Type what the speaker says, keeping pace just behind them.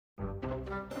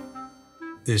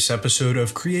This episode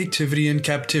of Creativity in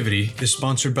Captivity is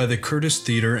sponsored by the Curtis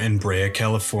Theater in Brea,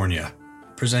 California,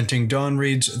 presenting Dawn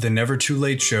Reed's The Never Too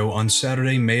Late Show on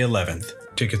Saturday, May 11th.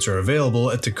 Tickets are available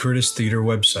at the Curtis Theater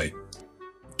website.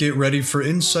 Get ready for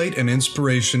insight and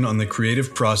inspiration on the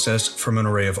creative process from an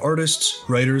array of artists,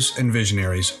 writers, and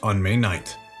visionaries on May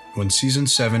 9th, when Season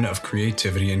 7 of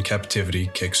Creativity in Captivity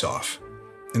kicks off.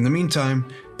 In the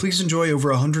meantime, please enjoy over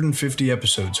 150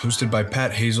 episodes hosted by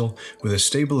Pat Hazel with a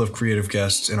stable of creative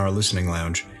guests in our listening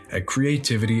lounge at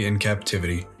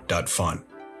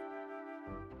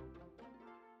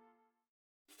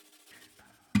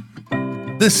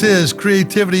creativityincaptivity.fun. This is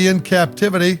Creativity in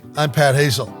Captivity. I'm Pat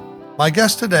Hazel. My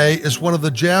guest today is one of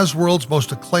the jazz world's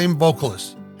most acclaimed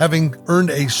vocalists. Having earned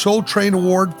a Soul Train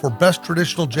Award for Best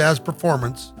Traditional Jazz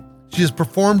Performance, she has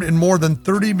performed in more than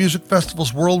 30 music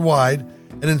festivals worldwide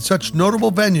and in such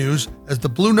notable venues as the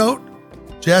Blue Note,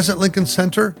 Jazz at Lincoln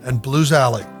Center, and Blues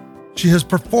Alley. She has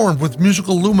performed with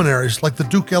musical luminaries like the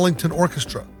Duke Ellington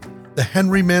Orchestra, the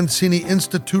Henry Mancini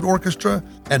Institute Orchestra,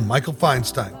 and Michael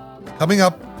Feinstein. Coming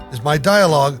up is my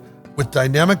dialogue with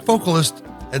dynamic vocalist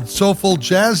and soulful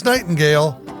jazz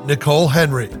nightingale, Nicole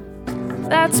Henry.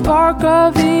 That spark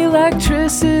of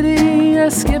electricity,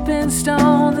 a skipping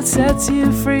stone that sets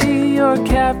you free. You're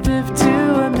captive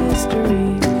to a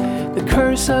mystery, the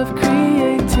curse of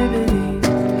creativity.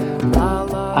 La,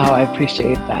 la. Oh, I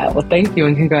appreciate that. Well, thank you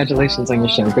and congratulations on your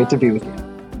show. Great to be with you.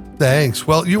 Thanks.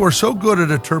 Well, you are so good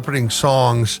at interpreting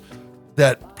songs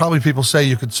that probably people say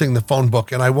you could sing the phone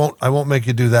book, and I won't make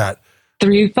you do that.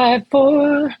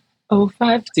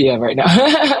 35405. Yeah, right now.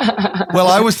 Well,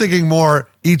 I was thinking more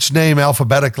each name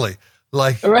alphabetically,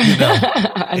 like right.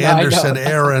 Anderson,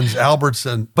 Aarons,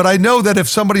 Albertson. But I know that if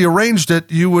somebody arranged it,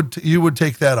 you would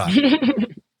take that on,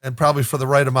 and probably for the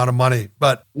right amount of money.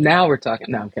 But now we're talking.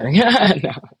 No, I'm kidding.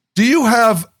 No. Do you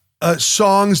have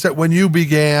songs that when you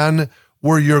began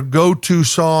were your go-to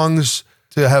songs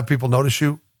to have people notice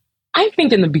you? I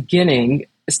think in the beginning,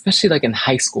 especially like in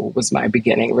high school was my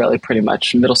beginning, really pretty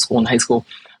much middle school and high school.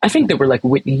 I think they were like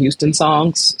Whitney Houston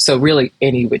songs. So really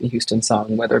any Whitney Houston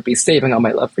song, whether it be Saving All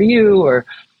My Love for You or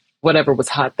whatever was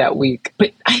hot that week.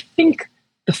 But I think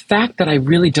the fact that I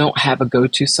really don't have a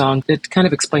go-to song, that kind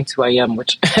of explains who I am,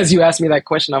 which as you asked me that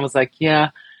question, I was like, yeah,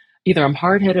 either I'm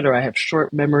hard-headed or I have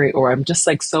short memory or I'm just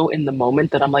like so in the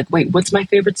moment that I'm like, wait, what's my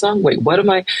favorite song? Wait, what am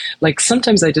I? Like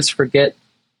sometimes I just forget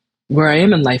where I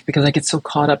am in life because I get so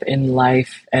caught up in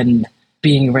life and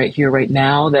being right here, right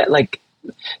now that like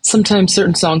sometimes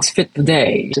certain songs fit the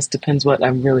day. It just depends what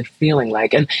I'm really feeling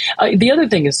like. And the other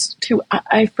thing is too,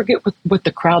 I forget what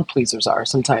the crowd pleasers are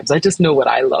sometimes. I just know what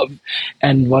I love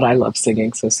and what I love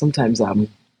singing. So sometimes I'm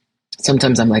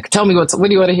like, tell me what do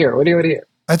you want to hear? What do you want to hear?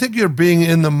 I think your being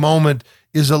in the moment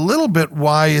is a little bit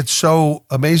why it's so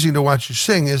amazing to watch you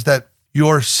sing, is that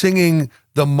you're singing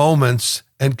the moments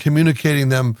and communicating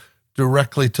them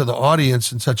directly to the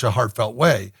audience in such a heartfelt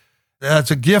way. That's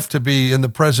a gift to be in the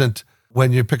present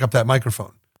when you pick up that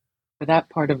microphone. For that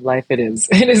part of life, it is.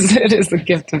 It is the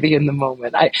gift to be in the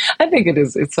moment. I think it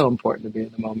is. It's so important to be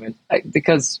in the moment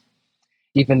because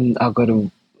even I'll go to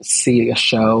see a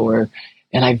show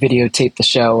and I videotape the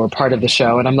show or part of the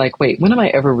show. And I'm like, wait, when am I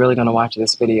ever really going to watch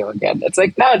this video again? It's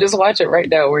like, no, just watch it right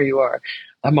now where you are.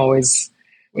 I'm always,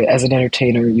 as an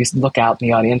entertainer, you look out in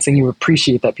the audience and you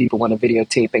appreciate that people want to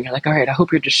videotape. And you're like, all right, I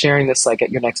hope you're just sharing this like at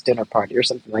your next dinner party or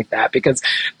something like that. Because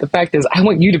the fact is, I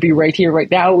want you to be right here,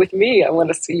 right now with me. I want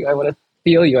to see you. I want to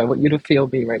feel you. I want you to feel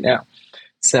me right now.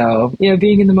 So,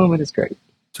 being in the moment is great.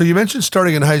 So you mentioned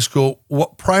starting in high school.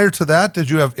 Prior to that, did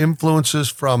you have influences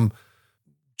from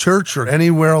church or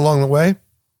anywhere along the way?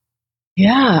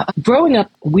 Yeah. Growing up,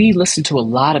 we listened to a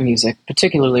lot of music,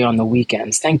 particularly on the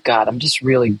weekends. Thank God. I'm just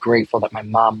really grateful that my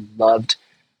mom loved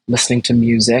listening to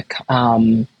music.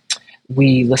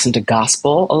 We listened to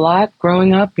gospel a lot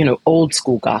growing up, old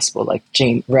school gospel, like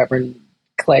Reverend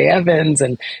Clay Evans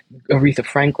and Aretha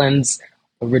Franklin's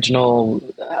original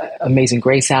Amazing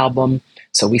Grace album.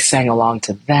 So we sang along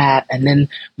to that. And then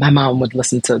my mom would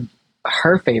listen to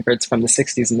her favorites from the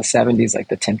 60s and the 70s, like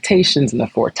the Temptations and the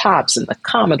Four Tops and the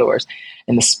Commodores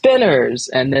and the Spinners.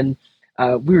 And then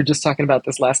we were just talking about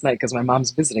this last night because my mom's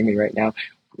visiting me right now.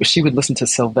 She would listen to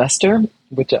Sylvester,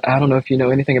 which I don't know if you know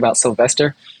anything about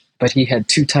Sylvester, but he had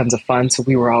 2 Tons of Fun. So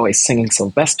we were always singing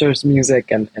Sylvester's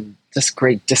music and just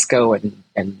great disco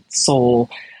and soul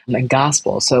and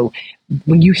gospel. So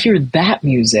when you hear that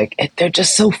music, they're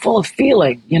just so full of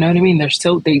feeling. You know what I mean?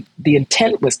 The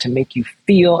intent was to make you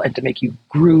feel and to make you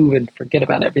groove and forget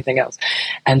about everything else.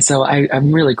 And so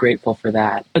I'm really grateful for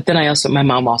that. But then my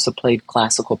mom also played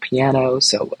classical piano.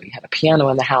 So we had a piano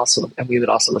in the house and we would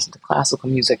also listen to classical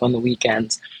music on the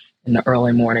weekends. in the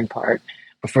early morning part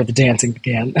before the dancing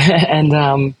began.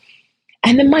 And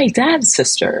then my dad's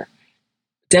sister,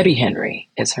 Debbie Henry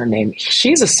is her name.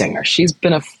 She's a singer. She's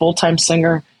been a full-time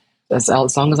singer as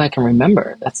long as I can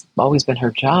remember. That's always been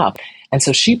her job. And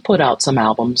so she put out some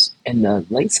albums in the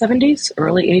late 70s,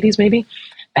 early 80s maybe.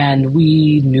 And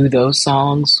we knew those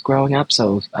songs growing up.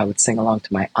 So I would sing along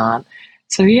to my aunt.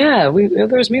 So yeah,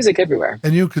 there was music everywhere.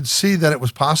 And you could see that it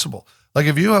was possible. Like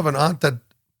if you have an aunt that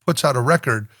puts out a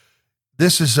record,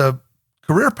 this is a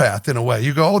career path in a way.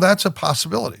 You go, oh, that's a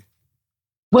possibility.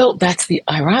 Well, that's the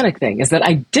ironic thing, is that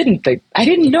I didn't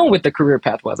know what the career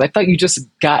path was. I thought you just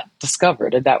got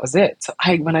discovered and that was it. So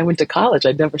when I went to college,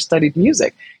 I never studied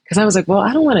music because I was like, well,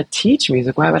 I don't want to teach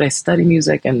music. Why would I study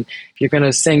music? And if you're going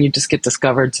to sing, you just get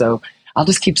discovered. So I'll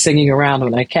just keep singing around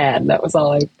when I can. That's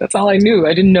all I knew.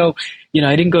 I didn't know,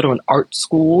 I didn't go to an art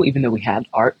school, even though we had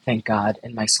art, thank God,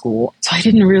 in my school. So I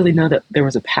didn't really know that there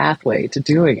was a pathway to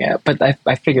doing it, but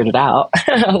I figured it out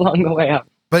along the way up.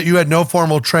 But you had no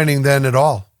formal training then at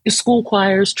all? School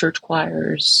choirs, church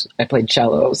choirs. I played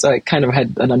cello, so I kind of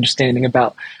had an understanding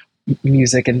about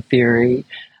music and theory.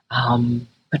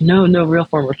 But no real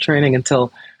formal training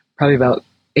until probably about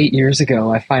 8 years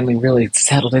ago. I finally really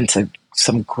settled into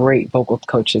some great vocal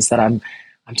coaches that I'm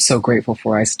so grateful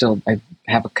for. I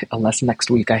have a lesson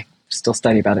next week. I still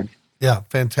study about it. Yeah,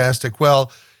 fantastic.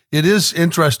 Well, it is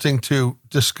interesting to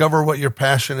discover what your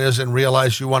passion is and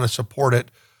realize you want to support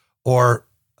it or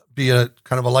be a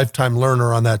kind of a lifetime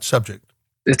learner on that subject.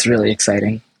 It's really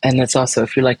exciting. And it's also,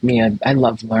 if you're like me, I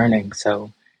love learning. So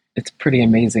it's pretty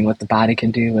amazing what the body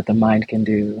can do, what the mind can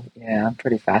do. Yeah, I'm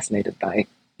pretty fascinated by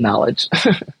knowledge.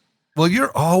 Well,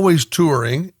 you're always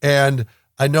touring. And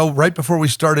I know right before we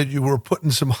started, you were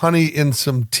putting some honey in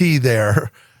some tea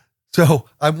there. So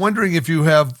I'm wondering if you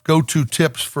have go-to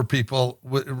tips for people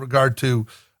with regard to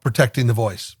protecting the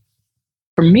voice.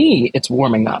 For me, it's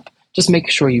warming up. Just make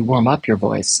sure you warm up your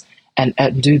voice and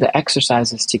do the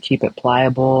exercises to keep it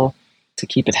pliable, to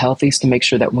keep it healthy, to make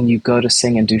sure that when you go to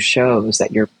sing and do shows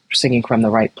that you're singing from the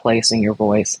right place in your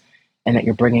voice and that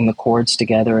you're bringing the chords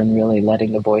together and really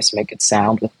letting the voice make it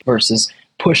sound versus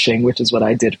pushing, which is what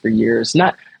I did for years.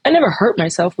 I never hurt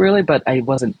myself really, but I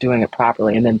wasn't doing it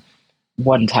properly. And then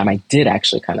one time I did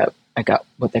actually I got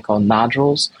what they call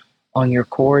nodules on your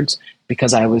chords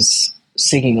because I was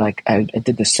singing like I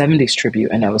did the 70s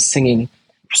tribute and I was singing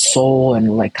soul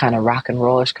and like kind of rock and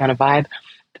rollish kind of vibe.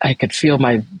 I could feel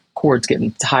my chords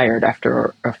getting tired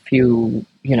after a few,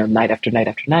 night after night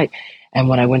after night. And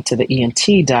when I went to the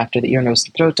ENT doctor, the ear, nose,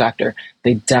 and throat doctor,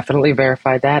 they definitely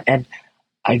verified that. And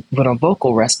I went on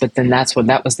vocal rest, but then that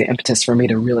was the impetus for me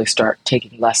to really start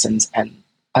taking lessons and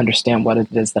understand what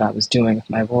it is that I was doing with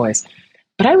my voice.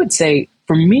 But I would say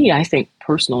for me, I think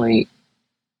personally,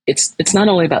 it's not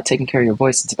only about taking care of your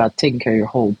voice, it's about taking care of your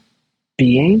whole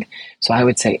being. So I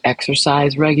would say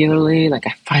exercise regularly. Like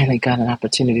I finally got an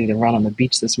opportunity to run on the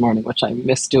beach this morning, which I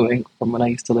miss doing from when I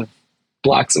used to live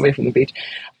blocks away from the beach.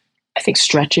 I think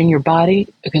stretching your body,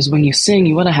 because when you sing,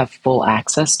 you want to have full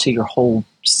access to your whole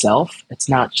self. It's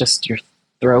not just your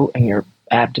throat and your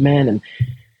abdomen and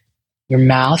your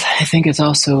mouth. I think it's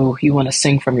also, you want to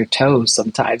sing from your toes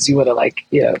sometimes. You want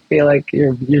to feel like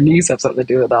your knees have something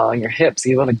to do with all, and your hips.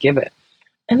 You want to give it.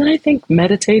 And then I think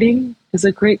meditating is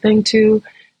a great thing too,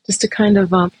 just to kind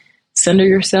of center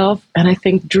yourself. And I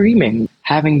think dreaming,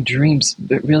 having dreams,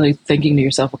 but really thinking to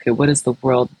yourself, okay, what is the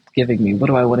world giving me? What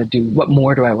do I want to do? What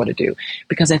more do I want to do?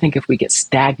 Because I think if we get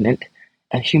stagnant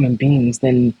as human beings,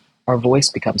 then our voice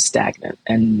becomes stagnant.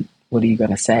 And what are you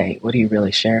going to say? What are you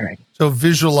really sharing? So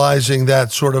visualizing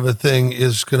that sort of a thing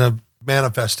is going to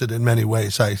manifest it in many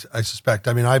ways, I suspect.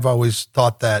 I mean, I've always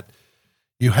thought that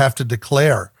you have to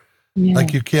declare. Yeah.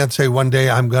 Like you can't say one day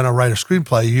I'm going to write a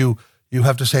screenplay. You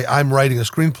have to say I'm writing a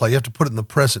screenplay. You have to put it in the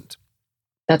present.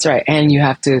 That's right. And you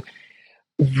have to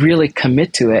really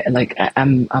commit to it. And like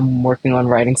I'm working on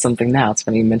writing something now. It's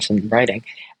funny you mentioned writing.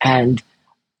 And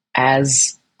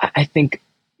as I think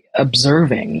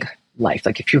observing life,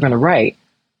 like if you're going to write,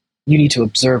 you need to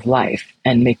observe life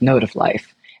and make note of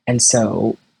life. And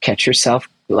so catch yourself,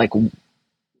 like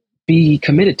be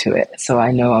committed to it. So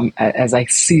I know as I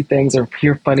see things or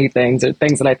hear funny things or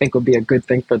things that I think would be a good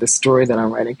thing for the story that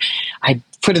I'm writing, I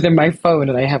put it in my phone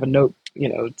and I have a note,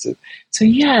 so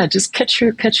yeah, just catch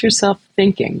yourself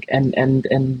thinking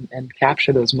and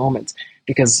capture those moments,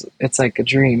 because it's like a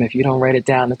dream. If you don't write it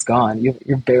down, it's gone.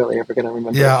 You're barely ever going to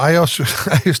remember. Yeah. it.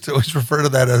 I used to always refer to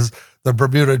that as the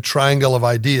Bermuda Triangle of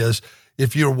ideas.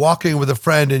 If you're walking with a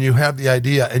friend and you have the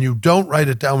idea and you don't write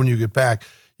it down when you get back,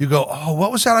 you go, oh,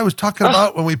 what was that I was talking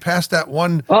about when we passed that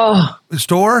one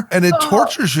store? And it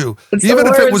tortures you. It's Even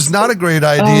if it worst. was not a great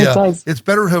idea, it it's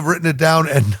better to have written it down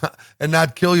and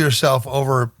not kill yourself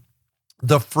over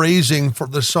the phrasing for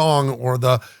the song or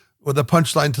the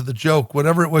punchline to the joke,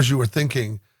 whatever it was you were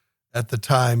thinking at the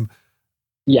time.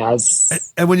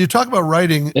 Yes. And when you talk about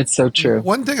writing, it's so true.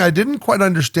 One thing I didn't quite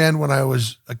understand when I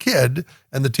was a kid,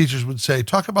 and the teachers would say,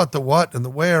 talk about the what and the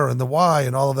where and the why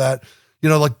and all of that,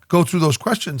 like go through those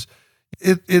questions.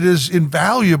 It is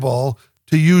invaluable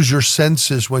to use your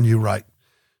senses when you write.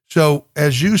 So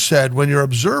as you said, when you're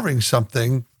observing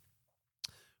something,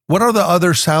 what are the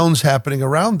other sounds happening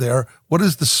around there? What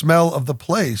is the smell of the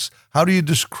place? How do you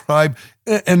describe,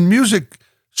 and music,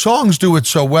 songs do it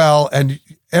so well, and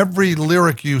every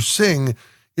lyric you sing,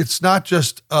 it's not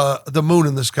just the moon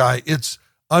in the sky, it's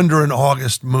under an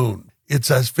August moon. It's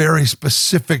a very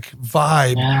specific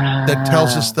vibe that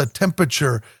tells us the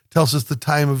temperature, tells us the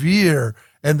time of year,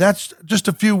 and that's just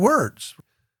a few words.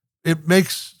 It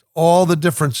makes all the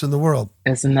difference in the world.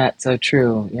 Isn't that so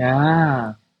true?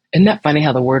 Yeah. Isn't that funny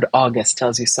how the word August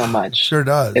tells you so much? Sure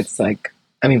does. It's like,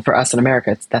 for us in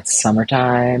America, that's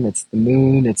summertime, it's the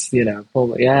moon, it's,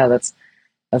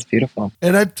 that's beautiful.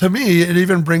 And to me, it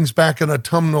even brings back an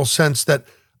autumnal sense that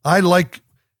I like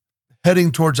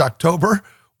heading towards October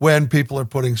when people are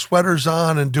putting sweaters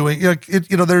on and doing,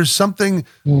 there's something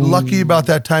lucky about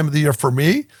that time of the year for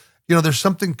me. There's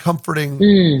something comforting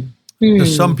to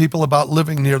some people about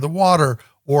living near the water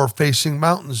or facing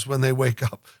mountains when they wake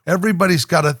up. Everybody's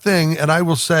got a thing. And I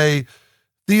will say,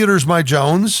 theater's my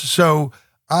Jones. So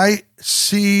I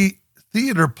see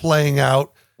theater playing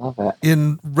out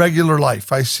in regular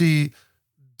life. I see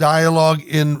dialogue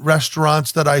in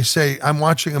restaurants that I say, I'm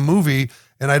watching a movie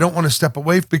and I don't want to step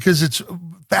away because it's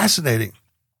fascinating.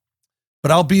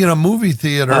 But I'll be in a movie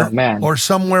theater or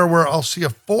somewhere where I'll see a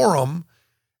forum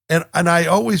and I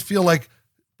always feel like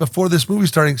before this movie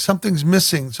starting, something's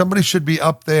missing. Somebody should be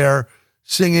up there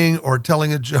singing or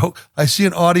telling a joke. I see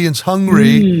an audience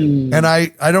hungry and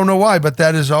I don't know why, but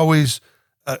that is always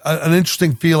an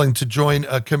interesting feeling to join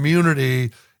a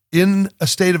community in a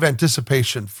state of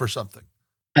anticipation for something.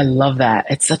 I love that.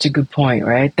 It's such a good point,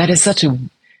 right? That is such a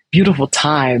beautiful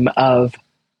time of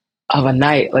a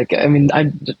night.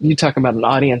 You talk about an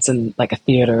audience in like a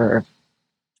theater.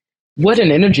 What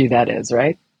an energy that is,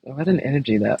 right? What an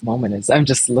energy that moment is. I'm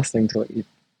just listening to what you...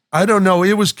 I don't know.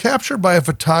 It was captured by a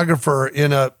photographer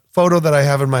in a photo that I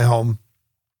have in my home.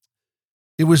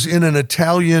 It was in an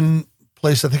Italian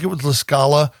place. I think it was La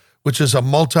Scala, which is a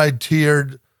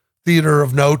multi-tiered theater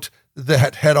of note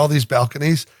that had all these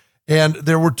balconies. And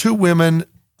there were two women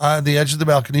on the edge of the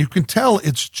balcony. You can tell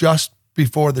it's just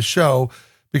before the show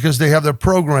because they have their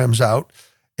programs out.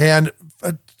 And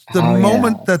the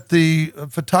moment that the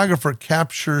photographer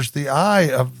captures the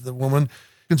eye of the woman,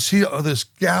 you can see this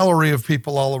gallery of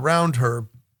people all around her.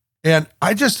 And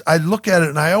I look at it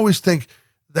and I always think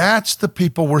that's the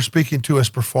people we're speaking to as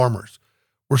performers.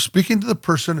 We're speaking to the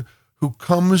person who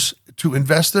comes to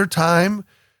invest their time,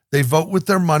 they vote with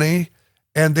their money,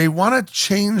 and they want to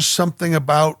change something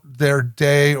about their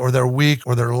day or their week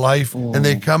or their life. And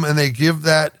they come and they give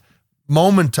that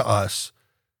moment to us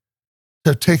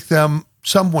to take them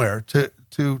somewhere,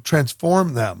 to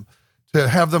transform them, to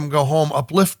have them go home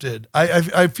uplifted.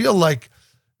 I feel like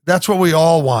that's what we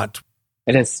all want.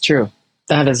 It is true.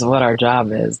 That is what our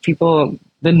job is. People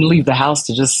didn't leave the house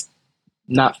to just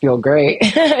not feel great.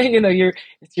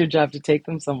 It's your job to take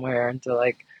them somewhere and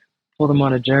to pull them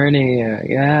on a journey,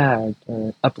 or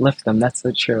uplift them. That's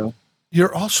so true.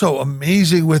 You're also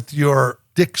amazing with your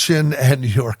diction and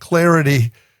your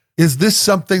clarity. Is this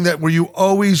something that were you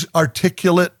always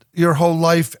articulate your whole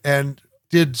life, and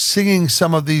did singing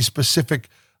some of these specific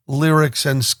lyrics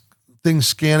and things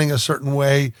scanning a certain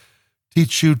way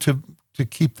teach you to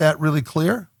keep that really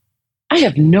clear? I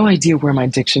have no idea where my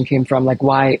diction came from,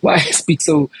 why I speak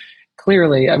so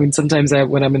clearly. Sometimes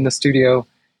when I'm in the studio,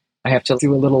 I have to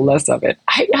do a little less of it.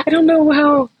 I don't know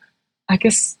how. I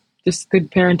guess just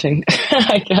good parenting,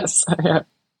 I guess.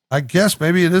 I guess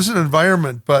maybe it is an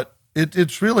environment, but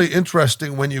it's really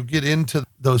interesting when you get into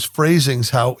those phrasings,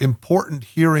 how important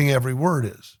hearing every word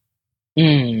is.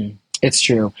 It's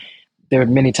true. There are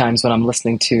many times when I'm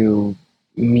listening to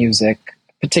music,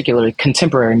 particularly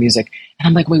contemporary music, and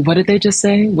I'm like, wait, what did they just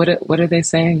say? What are they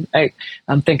saying?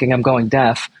 I'm thinking I'm going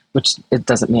deaf, which it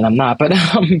doesn't mean I'm not, but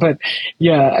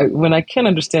yeah, when I can't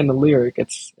understand the lyric,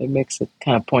 it makes it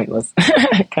kind of pointless,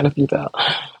 kind of futile.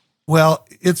 Well,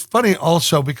 it's funny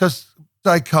also because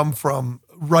I come from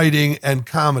writing and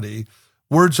comedy.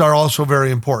 Words are also very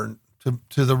important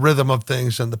to the rhythm of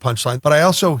things and the punchline, but I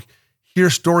also hear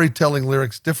storytelling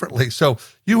lyrics differently. So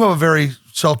you have a very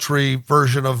sultry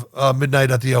version of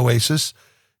Midnight at the Oasis.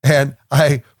 And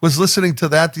I was listening to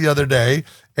that the other day,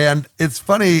 and it's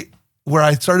funny where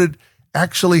I started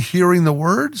actually hearing the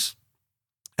words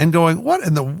and going, what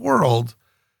in the world?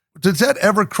 Does that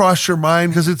ever cross your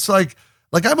mind? Because it's like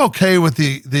I'm okay with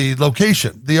the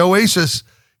location. The Oasis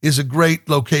is a great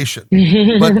location.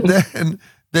 But then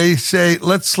they say,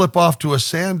 let's slip off to a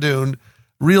sand dune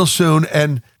real soon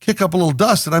and kick up a little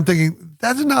dust. And I'm thinking,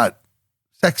 that's not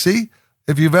sexy.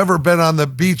 If you've ever been on the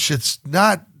beach, it's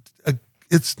not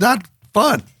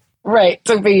fun. Right.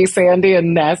 To be sandy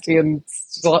and nasty and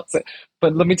lots of,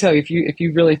 but let me tell you, if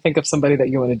you really think of somebody that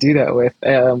you want to do that with,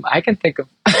 I can think of,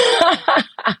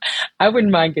 I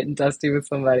wouldn't mind getting dusty with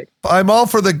somebody. I'm all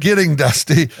for the getting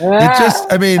dusty. It just,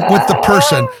 with the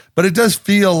person, but it does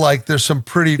feel like there's some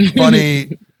pretty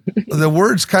funny, the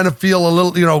words kind of feel a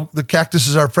little, the cactus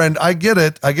is our friend. I get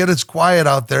it. It's quiet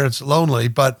out there. It's lonely,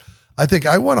 but I think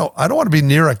I don't want to be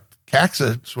near a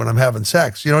cactus when I'm having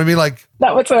sex. You know what I mean? Like,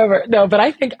 not whatsoever. No, but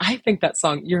I think that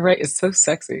song, you're right, is so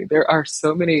sexy. There are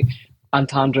so many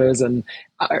entendres and,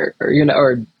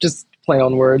 or just play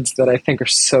on words that I think are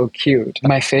so cute.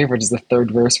 My favorite is the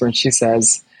third verse where she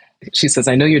says,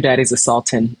 I know your daddy's a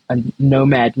sultan, a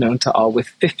nomad known to all, with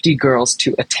 50 girls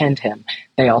to attend him.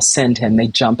 They all send him. They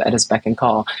jump at his beck and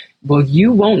call. Well,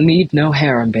 you won't need no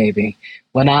harem, baby,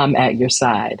 when I'm at your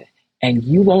side. And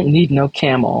you won't need no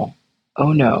camel.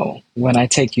 Oh no, when I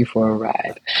take you for a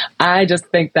ride. I just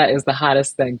think that is the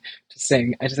hottest thing to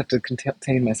sing. I just have to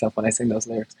contain myself when I sing those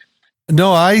lyrics.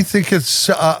 No, I think it's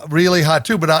really hot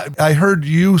too, but I heard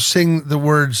you sing the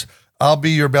words, I'll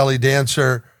be your belly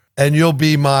dancer and you'll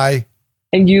be my...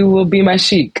 And you will be my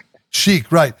chic. Chic,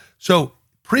 right. So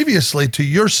previously to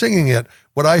your singing it,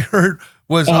 what I heard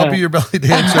was, I'll be your belly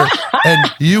dancer and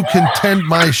you can tend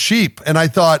my sheep. And I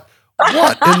thought,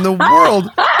 what in the world?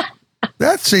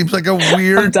 That seems like a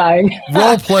weird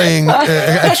role-playing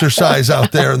exercise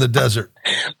out there in the desert.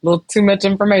 A little too much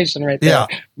information right there,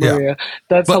 Maria.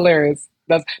 That's hilarious.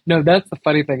 That's the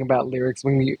funny thing about lyrics.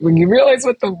 When you realize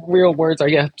what the real words are.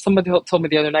 Yeah, somebody told me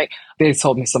the other night, they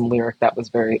told me some lyric that was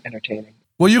very entertaining.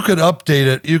 Well, you could update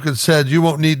it. You could said, you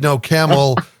won't need no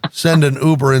camel, send an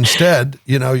Uber instead.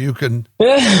 You can,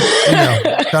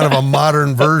 kind of a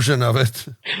modern version of it.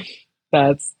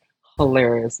 That's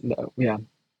hilarious. No, yeah.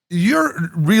 You're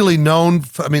really known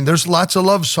for, there's lots of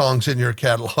love songs in your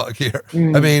catalog here.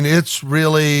 It's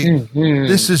really,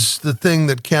 this is the thing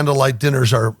that candlelight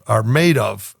dinners are made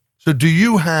of. So do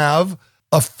you have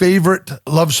a favorite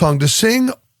love song to sing?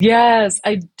 Yes,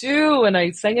 I do. And I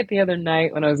sang it the other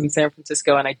night when I was in San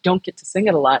Francisco, and I don't get to sing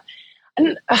it a lot.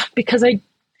 And because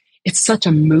it's such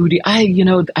a moody, I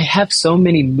have so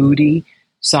many moody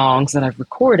songs that I've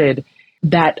recorded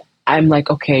that I'm like,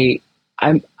 okay,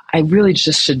 I really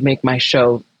just should make my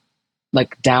show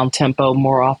like down tempo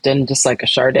more often, just like a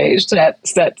Sade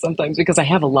set sometimes, because I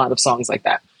have a lot of songs like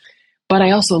that. But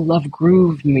I also love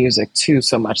groove music too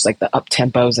so much, like the up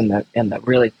tempos and the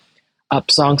really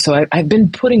up songs. So I've been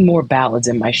putting more ballads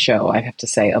in my show, I have to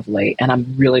say, of late, and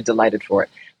I'm really delighted for it.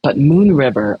 But Moon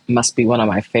River must be one of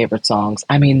my favorite songs.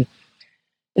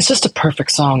 It's just a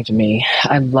perfect song to me.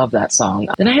 I love that song.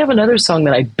 Then I have another song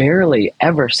that I barely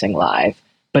ever sing live,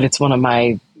 but it's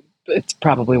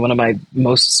probably one of my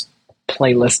most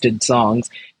playlisted songs,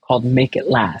 called Make It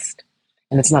Last.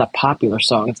 And it's not a popular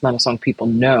song. It's not a song people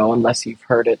know unless you've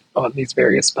heard it on these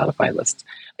various Spotify lists.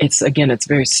 It's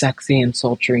very sexy and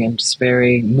sultry and just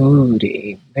very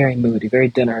moody, very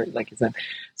dinner, like you said.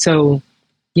 So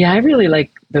yeah, I really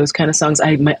like those kind of songs.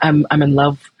 I'm in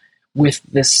love with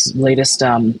this latest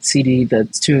CD, the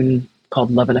tune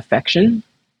called Love and Affection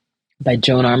by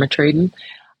Joan Armatrading.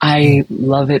 I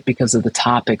love it because of the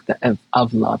topic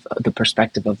of love, the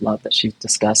perspective of love that she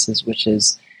discusses, which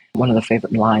is one of the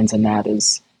favorite lines in that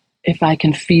is, if I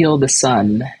can feel the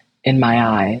sun in my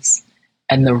eyes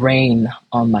and the rain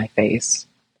on my face,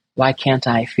 why can't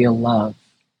I feel love?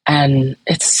 And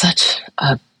it's such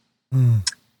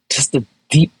just a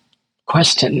deep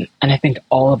question. And I think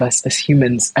all of us as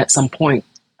humans at some point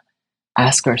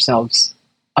ask ourselves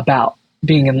about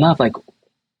being in love, like,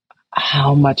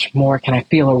 how much more can I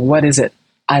feel, or what is it?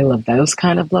 I love those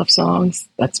kind of love songs.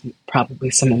 That's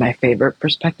probably some of my favorite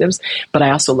perspectives, but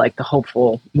I also like the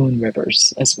hopeful Moon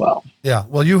Rivers as well. Yeah.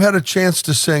 Well, you had a chance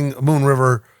to sing Moon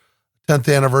River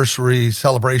 10th anniversary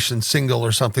celebration single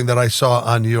or something that I saw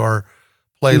on your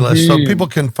playlist. So people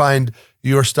can find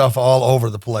your stuff all over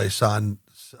the place on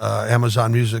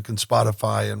Amazon Music and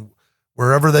Spotify and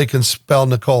wherever they can spell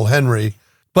Nicole Henry.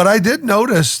 But I did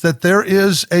notice that there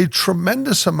is a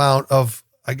tremendous amount of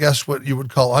I guess what you would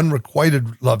call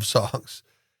unrequited love songs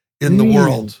in the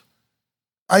world.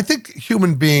 I think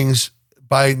human beings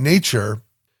by nature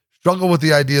struggle with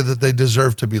the idea that they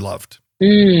deserve to be loved.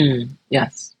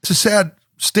 Yes. It's a sad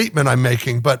statement I'm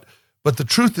making, but the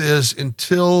truth is,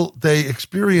 until they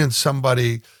experience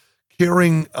somebody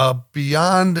caring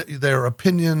beyond their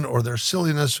opinion or their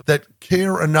silliness, that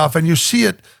care enough, and you see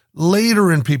it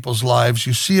later in people's lives.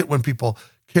 You see it when people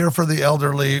care for the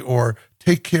elderly or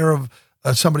take care of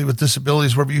somebody with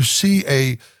disabilities, where you see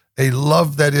a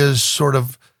love that is sort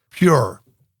of pure.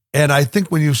 And I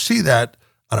think when you see that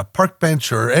on a park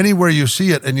bench or anywhere you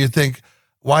see it, and you think,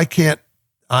 why can't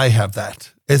I have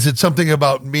that? Is it something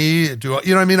about me? You know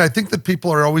what I mean? I think that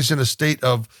people are always in a state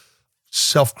of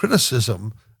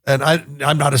self-criticism. And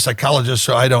I'm not a psychologist,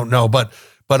 so I don't know. But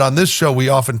on this show, we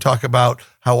often talk about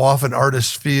how often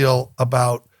artists feel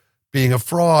about being a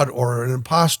fraud or an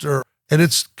imposter. And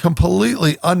it's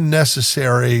completely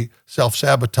unnecessary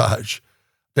self-sabotage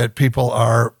that people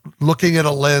are looking at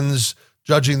a lens,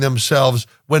 judging themselves,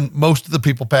 when most of the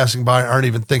people passing by aren't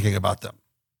even thinking about them.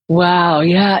 Wow.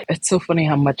 Yeah. It's so funny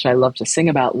how much I love to sing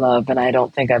about love. And I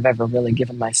don't think I've ever really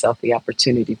given myself the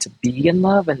opportunity to be in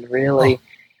love and really,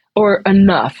 or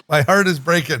enough. My heart is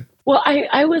breaking. Well,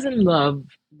 I was in love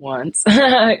once.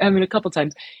 I mean, a couple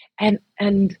times. And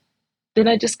then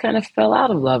I just kind of fell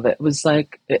out of love. It was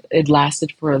like, it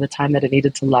lasted for the time that it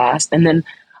needed to last. And then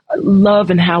love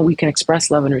and how we can express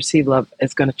love and receive love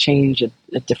is going to change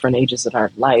at different ages in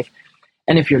our life.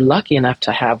 And if you're lucky enough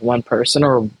to have one person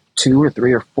or 2 or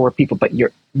 3 or 4 people, but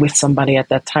you're with somebody at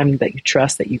that time that you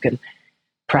trust, that you can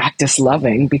practice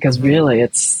loving, because really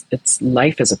it's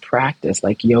life is a practice,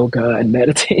 like yoga and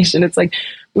meditation. It's like,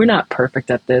 we're not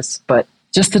perfect at this, but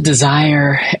just the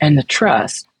desire and the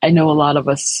trust. I know a lot of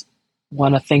us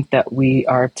want to think that we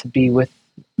are to be with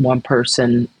one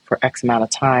person for X amount of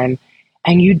time.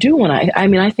 And you do want to,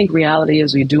 I think reality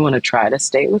is we do want to try to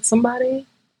stay with somebody,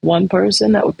 one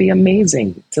person. That would be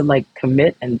amazing to like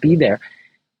commit and be there.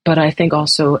 But I think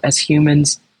also as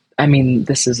humans,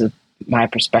 this is my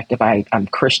perspective. I'm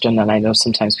Christian, and I know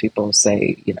sometimes people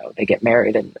say, they get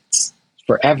married and it's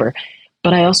forever.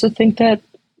 But I also think that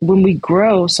when we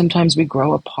grow, sometimes we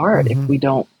grow apart if we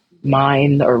don't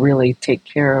mind or really take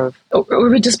care of, or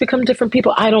we just become different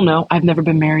people. I don't know. I've never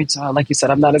been married. So like you said,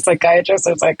 I'm not a psychiatrist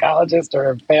or psychologist or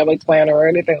a family planner or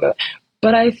anything like that.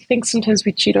 But I think sometimes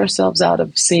we cheat ourselves out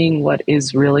of seeing what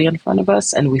is really in front of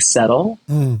us, and we settle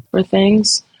for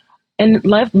things. And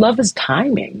love is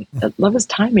timing. Love is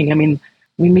timing.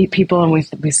 We meet people and we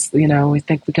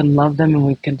think we can love them and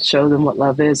we can show them what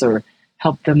love is, or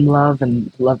help them love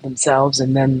and love themselves.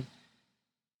 And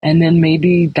then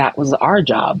maybe that was our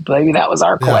job. Maybe that was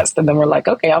our quest. And then we're like,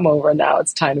 okay, I'm over. Now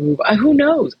it's time to move on. Who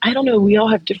knows? I don't know. We all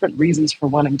have different reasons for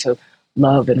wanting to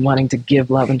love and wanting to give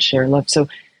love and share love. So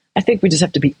I think we just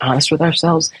have to be honest with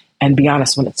ourselves and be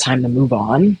honest when it's time to move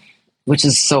on, which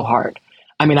is so hard.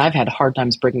 I've had hard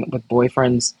times breaking up with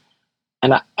boyfriends,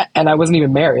 and I wasn't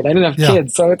even married. I didn't have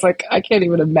kids. So it's like, I can't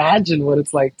even imagine what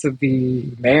it's like to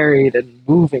be married and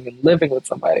moving and living with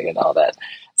somebody and all that.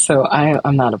 So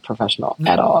I'm not a professional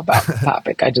at all about the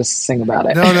topic. I just sing about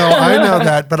it. No, I know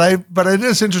that, but it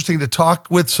is interesting to talk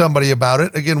with somebody about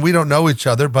it. Again, we don't know each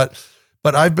other, but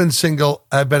I've been single.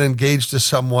 I've been engaged to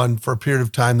someone for a period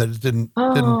of time that it didn't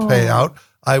pay out.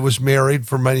 I was married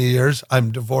for many years.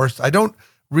 I'm divorced. I don't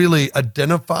really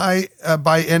identify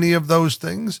by any of those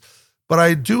things, but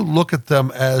I do look at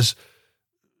them as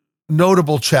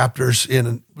notable chapters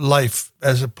in life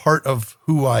as a part of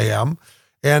who I am.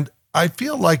 And I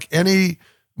feel like any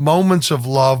moments of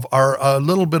love are a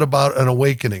little bit about an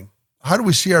awakening. How do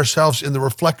we see ourselves in the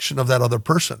reflection of that other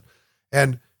person?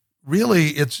 And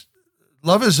really,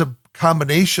 love is a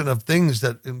combination of things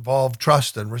that involve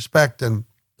trust and respect. And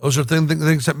those are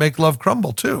things that make love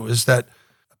crumble too, is that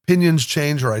opinions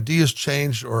change or ideas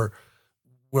change, or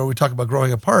where we talk about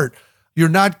growing apart, you're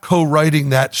not co-writing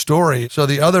that story. So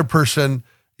the other person,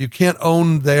 you can't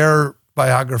own their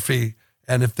biography.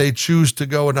 And if they choose to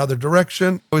go another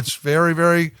direction, it's very,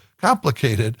 very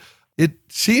complicated. It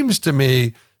seems to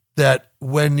me that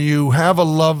when you have a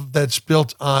love that's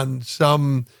built on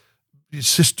some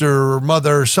sister or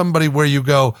mother or somebody where you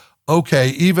go, okay,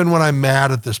 even when I'm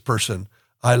mad at this person,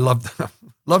 I love them.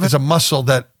 Love is a muscle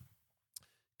that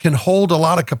can hold a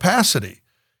lot of capacity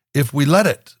if we let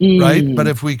it, right? But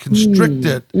if we constrict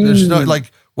it, there's no,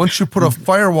 like, once you put a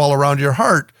firewall around your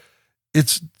heart,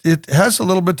 it has a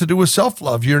little bit to do with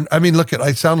self-love. Look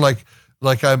I sound like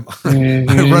I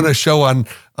run a show on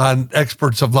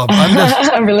experts of love. I'm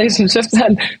just, relationships.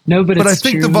 No, but I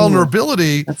think the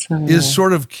vulnerability is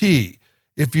sort of key.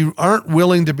 if you aren't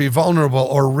willing to be vulnerable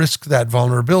or risk that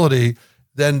vulnerability,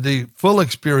 then the full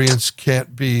experience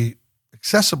can't be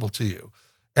accessible to you.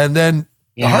 And then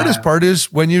the hardest part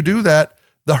is when you do that,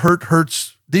 the hurt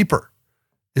hurts deeper.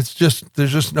 It's just,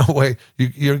 there's just no way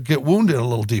you get wounded a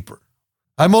little deeper.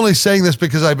 I'm only saying this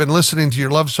because I've been listening to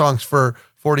your love songs for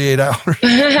 48 hours.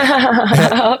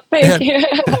 Thank you.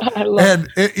 I love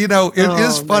it, you know, it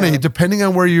is funny, depending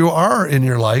on where you are in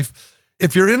your life.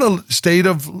 If you're in a state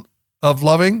of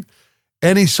loving,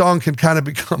 any song can kind of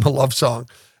become a love song.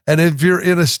 And if you're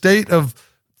in a state of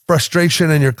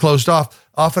frustration and you're closed off,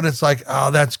 often it's like,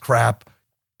 oh, that's crap.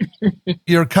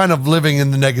 You're kind of living in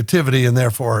the negativity, and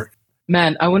therefore,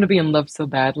 man, I want to be in love so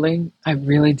badly. I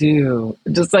really do.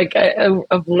 Just like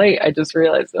of late, I just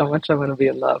realized how much I want to be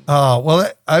in love. Oh,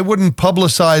 well, I wouldn't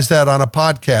publicize that on a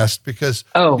podcast because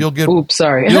you'll get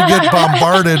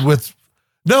bombarded with,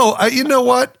 you know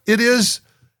what it is?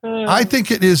 I think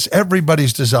it is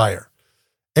everybody's desire.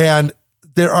 And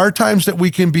there are times that we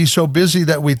can be so busy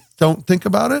that we don't think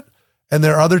about it. And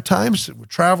there are other times that we're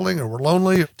traveling or we're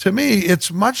lonely. To me,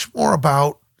 it's much more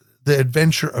about the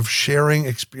adventure of sharing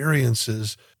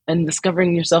experiences and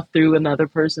discovering yourself through another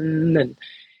person,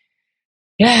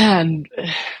 and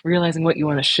realizing what you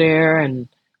want to share. And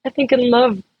I think in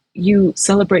love, you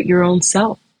celebrate your own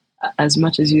self as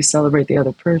much as you celebrate the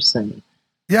other person.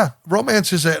 Yeah.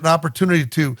 Romance is an opportunity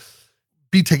to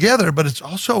be together, but it's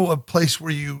also a place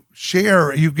where you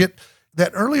share, you get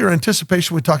that earlier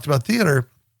anticipation. We talked about theater.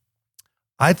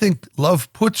 I think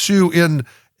love puts you in,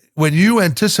 when you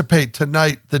anticipate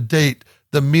tonight, the date,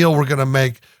 the meal we're going to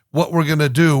make, what we're going to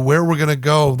do, where we're going to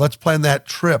go, let's plan that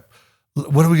trip.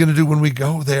 What are we going to do when we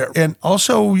go there? And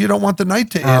also, you don't want the night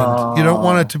to end. You don't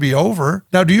want it to be over.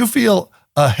 Now, do you feel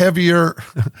a heavier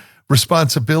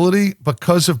responsibility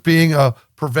because of being a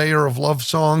purveyor of love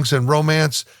songs and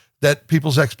romance, that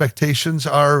people's expectations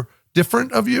are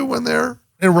different of you when they're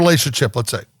in a relationship, let's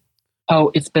say?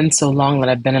 Oh, it's been so long that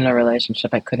I've been in a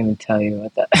relationship, I couldn't even tell you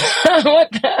what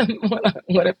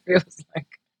it feels like.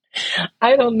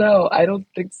 I don't know. I don't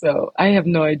think so. I have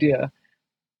no idea.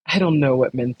 I don't know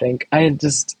what men think.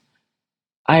 It's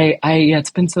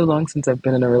been so long since I've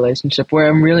been in a relationship where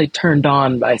I'm really turned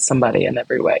on by somebody in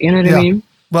every way. You know what I mean?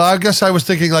 Well, I guess I was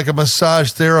thinking like a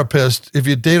massage therapist. If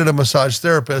you dated a massage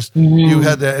therapist, you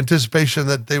had the anticipation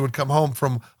that they would come home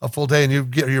from a full day and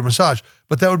you'd get your massage.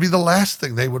 But that would be the last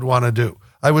thing they would want to do.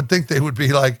 I would think they would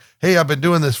be like, hey, I've been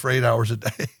doing this for 8 hours a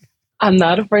day. I'm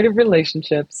not afraid of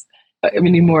relationships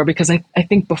anymore, because I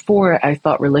think before I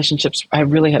thought relationships, I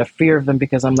really had a fear of them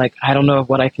because I'm like, I don't know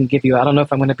what I can give you. I don't know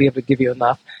if I'm going to be able to give you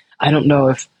enough. I don't know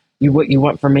if what you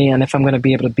want from me and if I'm going to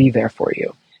be able to be there for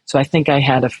you. So I think I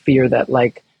had a fear that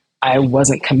like I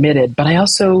wasn't committed, but I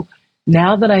also,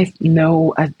 now that I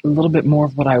know a little bit more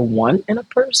of what I want in a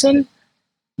person,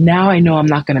 now I know I'm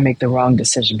not going to make the wrong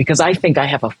decision, because I think I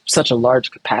have such a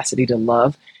large capacity to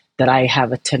love that I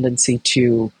have a tendency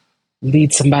to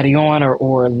lead somebody on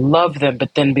or love them,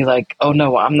 but then be like, oh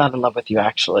no, I'm not in love with you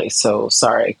actually. So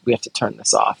sorry, we have to turn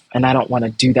this off. And I don't want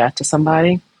to do that to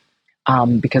somebody.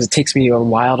 Because it takes me a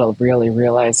while to really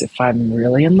realize if I'm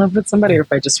really in love with somebody or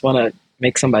if I just want to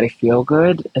make somebody feel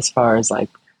good, as far as like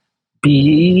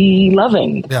be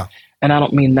loving. Yeah. And I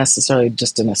don't mean necessarily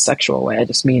just in a sexual way. I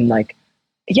just mean like,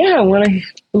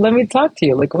 let me talk to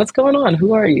you. Like, what's going on?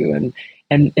 Who are you?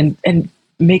 And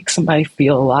make somebody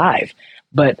feel alive.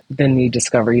 But then you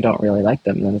discover you don't really like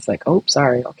them. And then it's like, oh,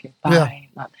 sorry. Okay, bye.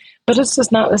 Yeah. But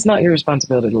it's not your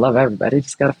responsibility to love everybody. You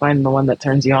just got to find the one that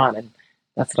turns you on. And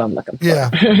that's what I'm looking for. Yeah.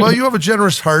 Well, you have a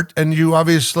generous heart, and you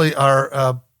obviously are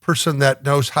a person that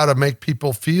knows how to make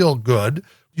people feel good.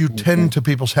 You tend to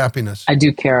people's happiness. I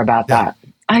do care about that.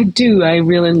 I do. I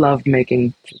really love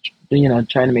trying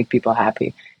to make people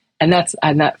happy. And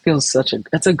that feels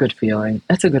that's a good feeling.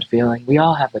 That's a good feeling. We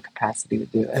all have the capacity to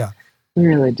do it. Yeah. We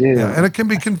really do. Yeah. And it can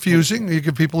be confusing. You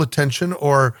give people attention,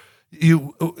 or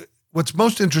what's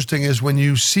most interesting is when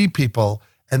you see people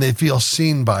and they feel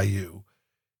seen by you,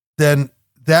 then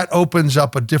that opens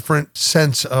up a different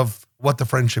sense of what the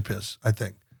friendship is, I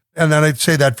think. And then I'd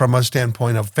say that from a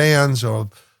standpoint of fans or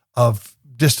of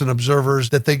distant observers,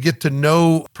 that they get to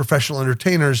know professional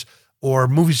entertainers or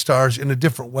movie stars in a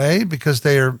different way because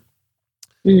they're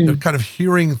kind of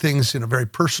hearing things in a very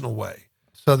personal way.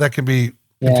 So that can be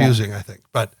confusing, I think.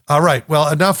 But all right,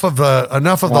 well, enough of the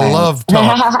love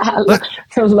talk.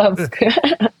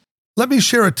 Let me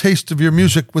share a taste of your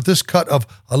music with this cut of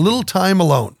A Little Time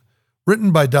Alone,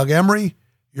 written by Doug Emery,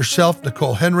 yourself,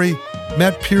 Nicole Henry,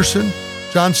 Matt Pearson,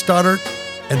 John Stoddart,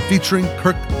 and featuring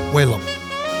Kirk Whalum.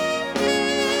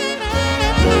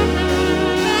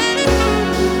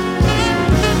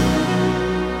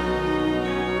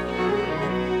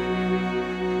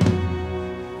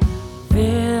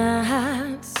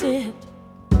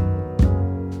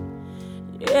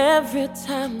 every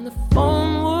time the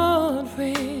phone would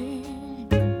ring,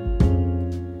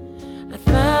 I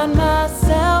find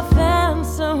myself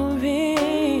answering,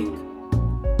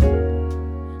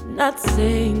 not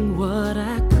saying what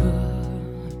I could.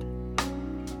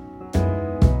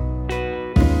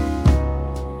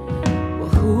 Well,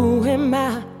 who am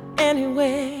I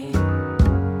anyway?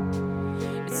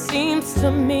 It seems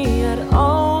to me I'd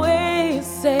always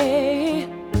say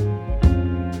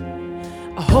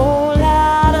a whole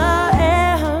lot of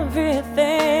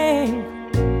everything,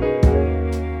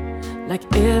 like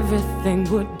everything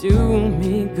would do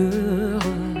me good.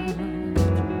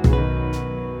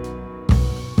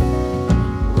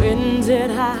 When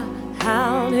did I,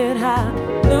 how did I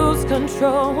lose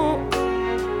control?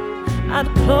 I'd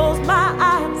close my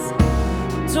eyes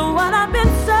to what I've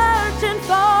been searching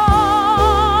for.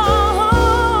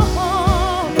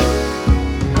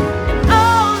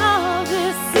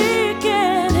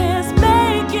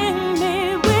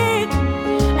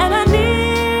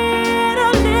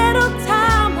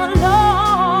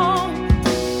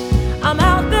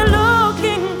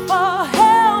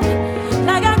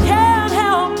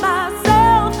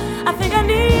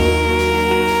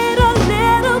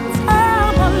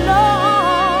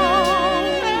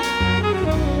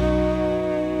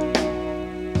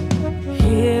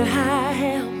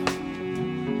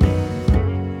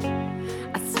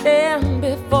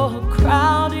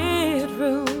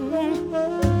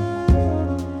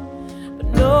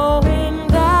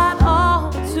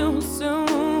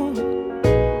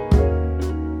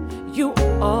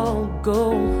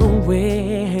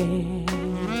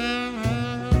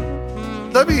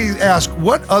 Let me ask,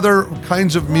 what other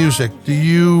kinds of music do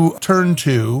you turn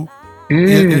to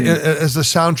as the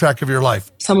soundtrack of your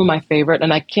life? Some of my favorite,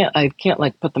 and I can't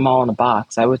like put them all in a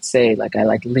box. I would say like I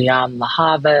like Leon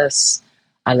Lahavas,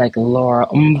 I like Laura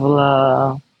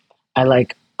Umvla,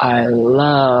 I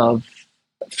love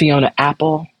Fiona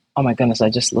Apple. Oh my goodness,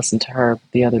 I just listened to her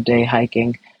the other day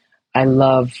hiking. I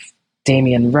love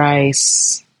Damien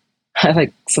Rice. I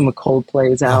like some of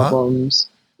Coldplay's albums.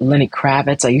 Lenny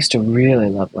Kravitz. I used to really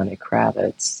love Lenny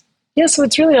Kravitz. Yeah, so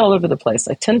it's really all over the place.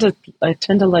 I tend to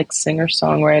like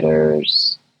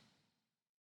singer-songwriters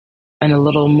and a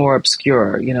little more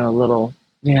obscure,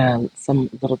 some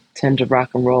little tinge of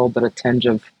rock and roll, but a tinge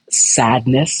of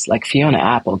sadness. Like Fiona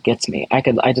Apple gets me. I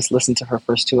just listened to her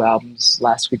first 2 albums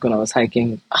last week when I was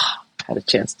hiking. I had a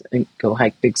chance to go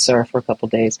hike Big Sur for a couple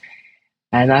of days.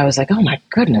 And I was like, oh my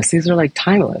goodness, these are like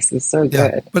timeless. It's so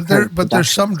good. But there's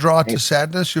some draw to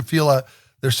sadness. You feel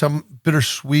there's some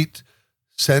bittersweet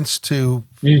sense to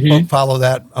follow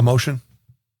that emotion.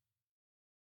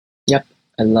 Yep.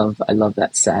 I love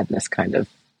that sadness kind of,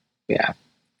 yeah.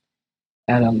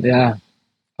 And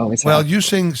always. Well, you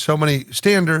sing so many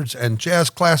standards and jazz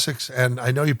classics, and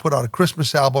I know you put out a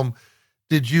Christmas album.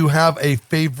 Did you have a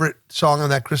favorite song on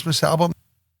that Christmas album?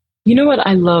 You know what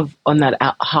I love on that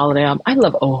holiday album? I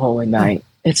love Oh Holy Night.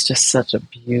 It's just such a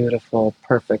beautiful,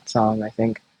 perfect song, I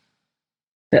think.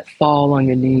 That fall on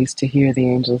your knees to hear the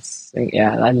angels sing.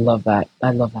 Yeah, I love that.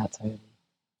 I love that song.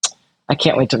 I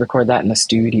can't wait to record that in the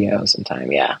studio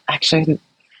sometime. Yeah, actually,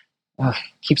 I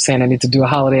keep saying I need to do a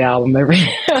holiday album every.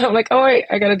 I'm like, oh wait,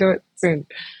 I got to do it soon.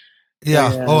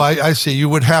 Yeah. Oh, I see. You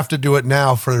would have to do it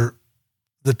now for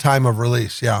the time of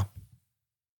release. Yeah.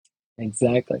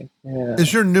 Exactly. Yeah.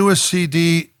 Is your newest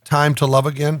CD Time to Love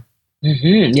Again?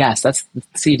 Mm-hmm. Yes, that's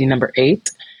CD number 8.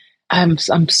 I'm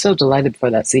so delighted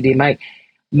for that CD.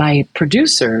 My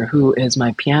producer, who is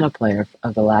my piano player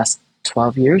of the last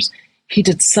 12 years, he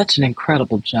did such an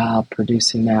incredible job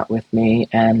producing that with me,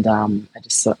 and I'm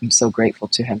so grateful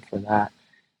to him for that.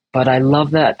 But I love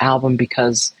that album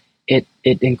because it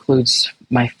includes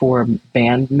my 4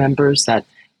 band members that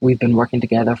we've been working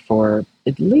together for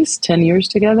at least 10 years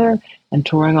together and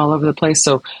touring all over the place.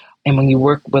 So, and when you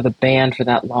work with a band for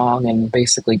that long and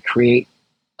basically create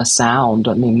a sound,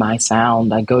 my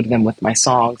sound, I go to them with my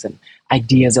songs and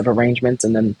ideas of arrangements,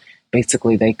 and then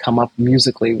basically they come up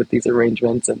musically with these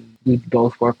arrangements, and we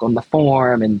both work on the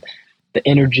form and the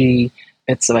energy.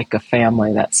 It's like a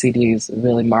family. That CD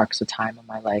really marks a time in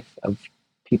my life of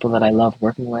people that I love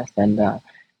working with, and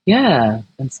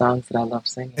and songs that I love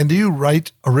singing. And do you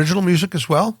write original music as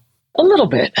well? A little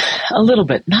bit,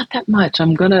 not that much.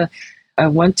 I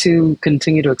want to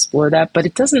continue to explore that, but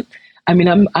it doesn't,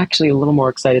 I'm actually a little more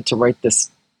excited to write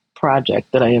this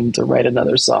project than I am to write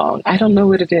another song. I don't know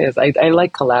what it is. I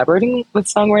like collaborating with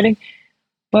songwriting,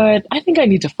 but I think I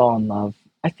need to fall in love.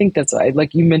 I think that's,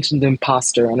 like you mentioned, the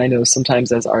imposter, and I know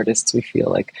sometimes as artists we feel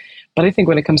like, but I think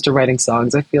when it comes to writing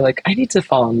songs, I feel like I need to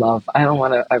fall in love. I don't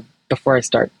want to, I've before I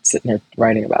start sitting here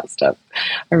writing about stuff.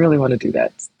 I really want to do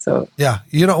that. So yeah,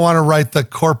 you don't want to write the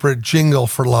corporate jingle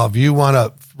for love. You want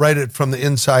to write it from the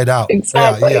inside out.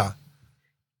 Exactly.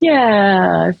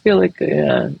 Yeah, I feel like,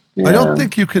 I don't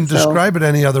think you can describe it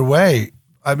any other way.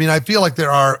 I mean, I feel like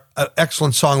there are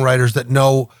excellent songwriters that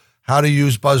know how to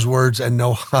use buzzwords and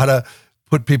know how to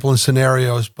put people in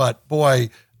scenarios. But boy,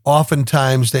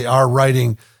 oftentimes they are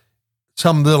writing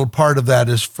some little part of that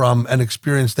is from an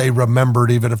experience they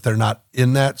remembered, even if they're not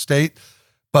in that state.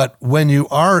 But when you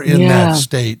are in that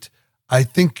state, I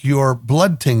think your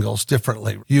blood tingles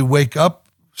differently. You wake up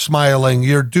smiling,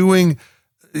 you're doing,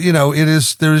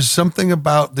 there's something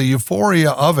about the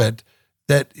euphoria of it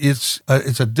that it's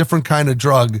a different kind of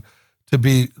drug to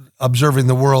be observing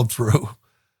the world through,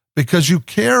 because you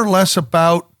care less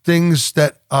about things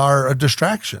that are a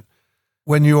distraction.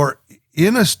 When you're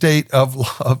in a state of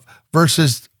love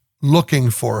versus looking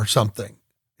for something,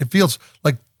 it feels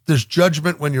like there's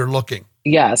judgment when you're looking.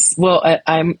 Yes. Well,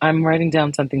 I'm writing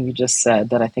down something you just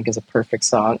said that I think is a perfect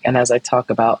song. And as I talk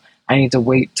about, I need to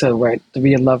wait to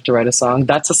be in love to write a song.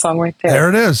 That's a song right there. There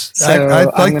it is. So I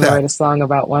like I'm going to write a song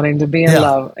about wanting to be in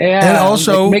love. Yeah. And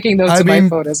also, making notes of my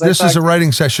photos. This is a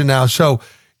writing session now. So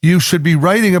you should be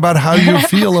writing about how you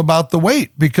feel about the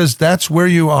weight, because that's where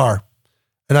you are.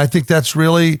 And I think that's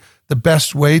really the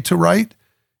best way to write,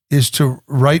 is to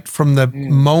write from the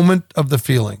moment of the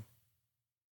feeling.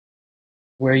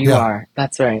 Where you are.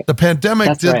 That's right. The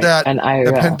pandemic did that. And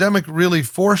the pandemic really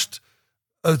forced,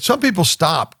 some people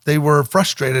stopped. They were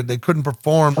frustrated. They couldn't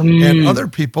perform. And other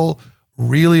people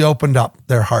really opened up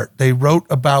their heart. They wrote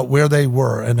about where they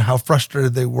were and how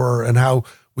frustrated they were and how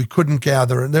we couldn't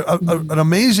gather. And an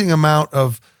amazing amount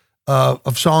of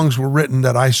songs were written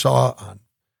that I saw on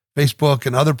Facebook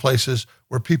and other places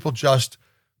where people just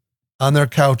on their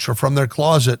couch or from their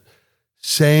closet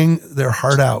sang their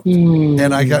heart out.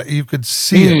 And you could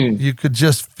see it. You could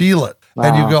just feel it. Wow.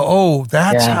 And you go, oh,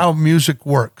 that's how music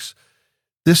works.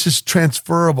 This is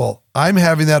transferable. I'm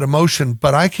having that emotion,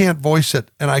 but I can't voice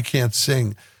it and I can't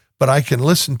sing, but I can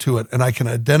listen to it and I can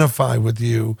identify with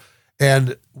you.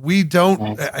 And we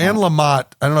don't, Anne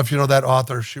Lamott, I don't know if you know that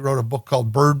author. She wrote a book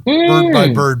called Bird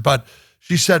by Bird, but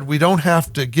she said, we don't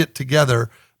have to get together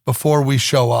before we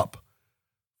show up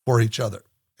for each other.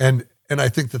 And I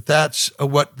think that's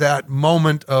what that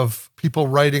moment of people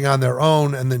writing on their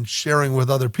own and then sharing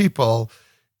with other people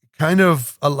kind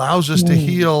of allows us to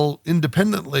heal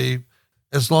independently,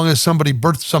 as long as somebody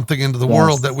births something into the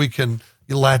world that we can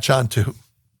latch onto.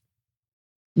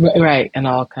 Right. And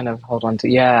I'll kind of hold on to.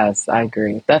 Yes, I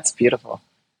agree. That's beautiful.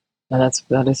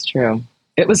 That is true.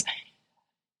 It was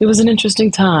an interesting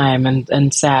time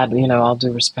and sad, all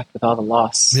due respect with all the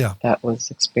loss that was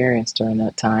experienced during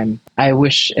that time. I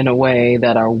wish in a way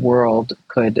that our world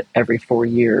could every 4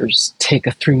 years take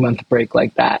a 3-month break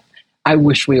like that. I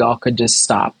wish we all could just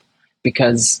stop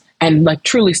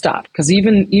truly stop. Because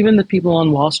even the people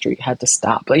on Wall Street had to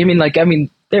stop.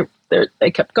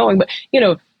 They kept going, but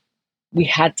we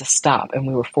had to stop and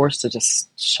we were forced to just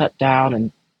shut down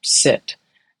and sit.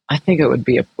 I think it would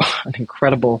be an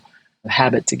incredible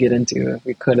habit to get into if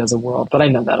we could as a world, but I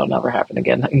know that'll never happen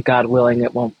again. And God willing,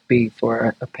 it won't be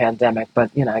for a pandemic, but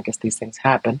I guess these things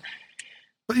happen.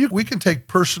 But we can take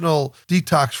personal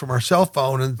detox from our cell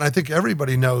phone. And I think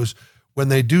everybody knows when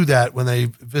they do that, when they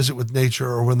visit with nature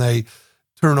or when they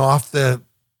turn off the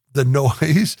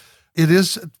noise,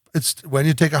 it's when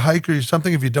you take a hike or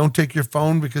something, if you don't take your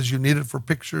phone because you need it for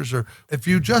pictures, or if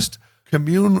you just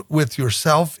commune with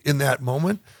yourself in that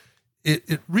moment,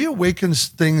 it reawakens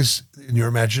things in your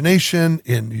imagination,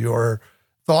 in your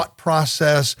thought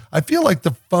process. I feel like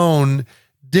the phone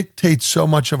dictates so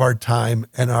much of our time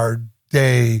and our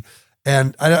day.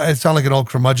 And I sound like an old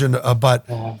curmudgeon, but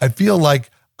I feel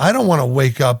like I don't want to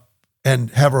wake up and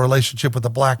have a relationship with a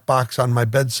black box on my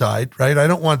bedside, right? I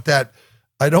don't want that.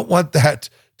 I don't want that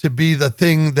to be the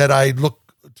thing that I look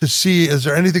to see. Is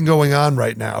there anything going on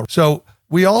right now? So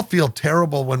we all feel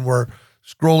terrible when we're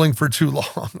scrolling for too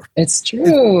long. It's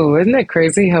true. Isn't it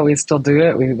crazy how we still do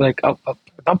it? We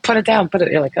I'll put it down,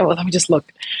 You're like, let me just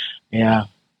look. Yeah.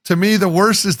 To me, the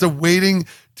worst is the waiting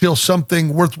till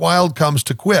something worthwhile comes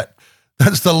to quit.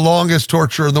 That's the longest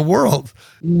torture in the world.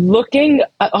 Looking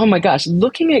at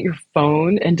your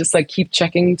phone and just keep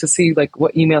checking to see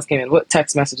what emails came in, what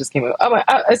text messages came in.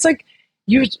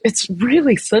 It's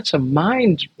really such a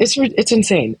mind. It's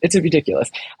insane. It's ridiculous.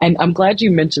 And I'm glad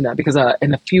you mentioned that because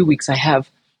in a few weeks I have,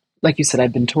 like you said,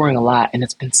 I've been touring a lot and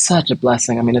it's been such a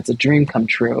blessing. I mean, it's a dream come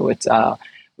true. It's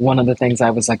one of the things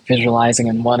I was visualizing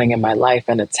and wanting in my life,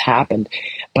 and it's happened.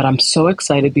 But I'm so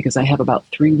excited because I have about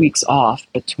 3 weeks off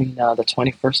between the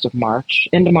 21st of March,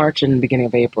 end of March and beginning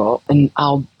of April. And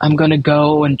I'm going to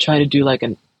go and try to do like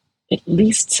at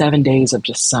least 7 days of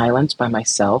just silence by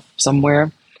myself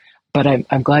somewhere. But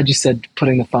I'm glad you said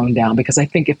putting the phone down, because I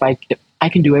think if I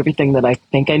can do everything that I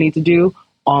think I need to do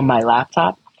on my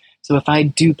laptop. So if I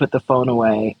do put the phone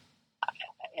away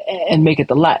and make it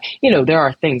there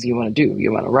are things you want to do.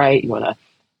 You want to write, you want to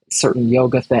certain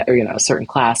yoga, certain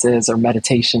classes or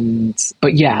meditations.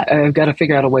 But yeah, I've got to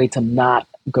figure out a way to not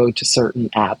go to certain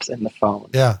apps in the phone.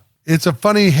 Yeah. It's a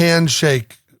funny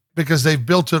handshake because they've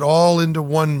built it all into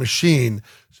one machine.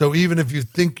 So even if you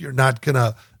think you're not going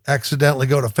to accidentally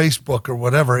go to Facebook or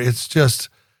whatever,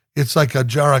 it's like a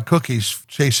jar of cookies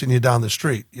chasing you down the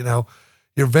street. You're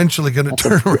eventually going to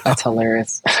turn around. That's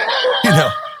hilarious.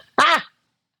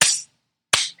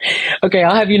 Okay,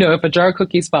 I'll have you know, if a jar of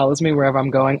cookies follows me wherever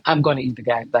I'm going to eat the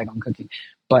daggone cookie.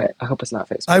 But I hope it's not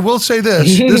Facebook. I will say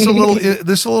this. This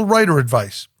is a little writer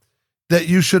advice, that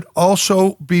you should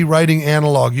also be writing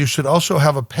analog. You should also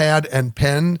have a pad and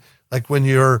pen, like when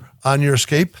you're on your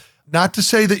escape. Not to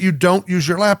say that you don't use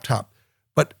your laptop,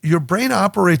 but your brain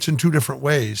operates in two different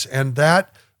ways. And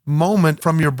that moment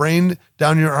from your brain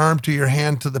down your arm to your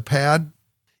hand to the pad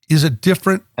is a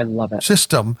different I love it.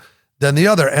 system than the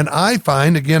other. And I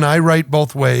find, again, I write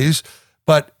both ways,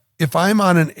 but if I'm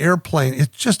on an airplane,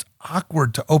 it's just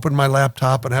awkward to open my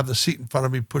laptop and have the seat in front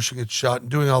of me pushing it shut and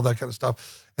doing all that kind of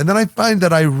stuff. And then I find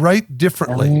that I write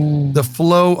differently. The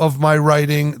flow of my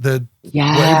writing, the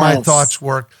way my thoughts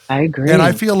work. I agree. And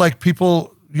I feel like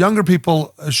younger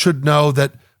people should know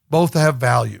that both have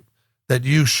value, that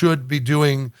you should be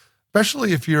doing,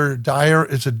 especially if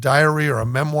it's a diary or a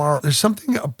memoir. There's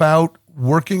something about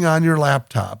working on your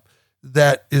laptop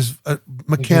that is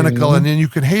mechanical, and then you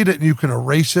can hate it and you can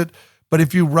erase it. But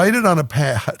if you write it on a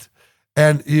pad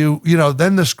and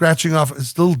then the scratching off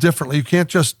is a little differently. You can't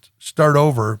just start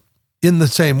over in the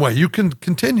same way. You can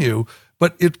continue,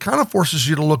 but it kind of forces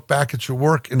you to look back at your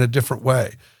work in a different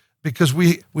way, because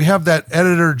we have that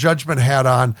editor judgment hat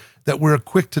on that we're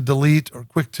quick to delete or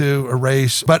quick to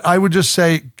erase. But I would just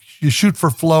say you shoot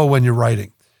for flow when you're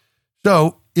writing.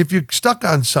 So if you're stuck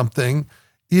on something,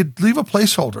 you'd leave a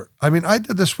placeholder. I mean, I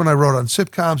did this when I wrote on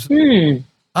sitcoms.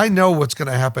 I know what's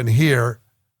going to happen here.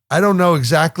 I don't know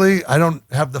exactly. I don't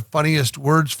have the funniest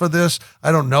words for this.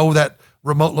 I don't know that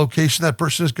remote location that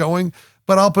person is going,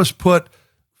 but I'll just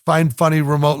find funny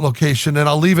remote location and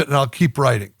I'll leave it and I'll keep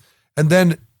writing. And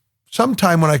then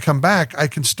sometime when I come back, I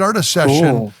can start a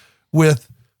session with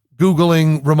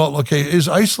Googling remote location. Is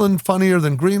Iceland funnier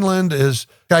than Greenland?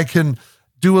 I can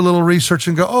do a little research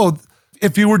and go,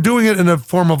 if you were doing it in a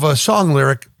form of a song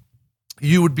lyric,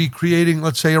 you would be creating,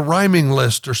 let's say, a rhyming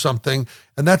list or something,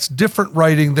 and that's different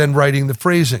writing than writing the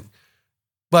phrasing.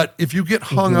 But if you get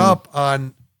hung up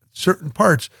on certain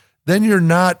parts, then you're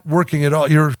not working at all.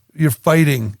 You're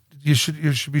fighting. You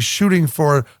should be shooting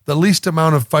for the least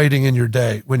amount of fighting in your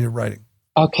day when you're writing.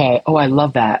 Okay. Oh, I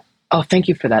love that. Oh, thank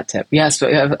you for that tip. Yes,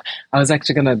 I was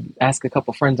actually going to ask a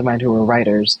couple friends of mine who are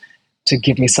writers to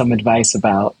give me some advice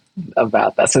about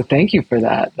that. So thank you for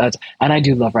that. And I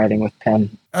do love writing with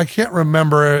pen. I can't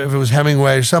remember if it was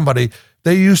Hemingway or somebody.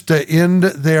 They used to end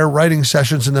their writing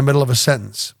sessions in the middle of a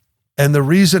sentence. And the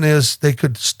reason is they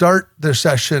could start their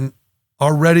session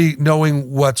already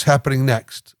knowing what's happening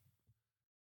next.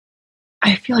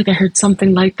 I feel like I heard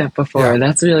something like that before. Yeah.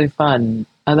 That's really fun.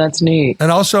 Oh, that's neat.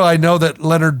 And also I know that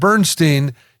Leonard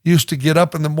Bernstein used to get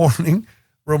up in the morning,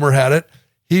 rumor had it,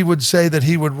 he would say that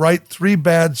he would write 3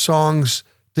 bad songs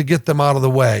to get them out of the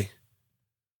way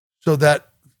so that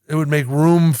it would make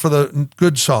room for the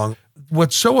good song.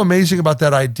 What's so amazing about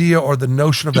that idea or the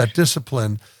notion of that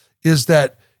discipline is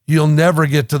that you'll never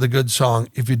get to the good song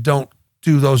if you don't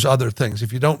do those other things.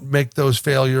 If you don't make those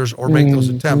failures or make those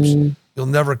attempts, you'll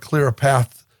never clear a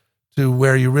path to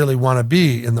where you really want to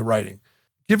be in the writing.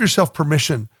 Give yourself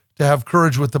permission to have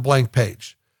courage with the blank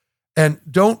page. And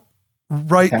don't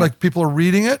write like people are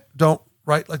reading it. Don't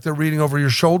write like they're reading over your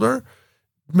shoulder.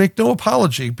 Make no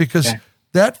apology, because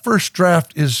that first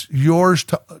draft is yours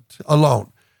to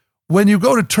alone. When you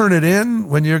go to turn it in,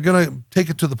 when you're going to take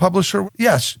it to the publisher,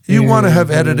 yes, you want to have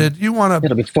edited. You want to,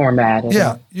 it'll be formatted.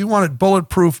 Yeah, you want it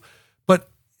bulletproof, but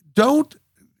don't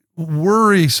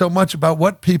worry so much about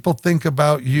what people think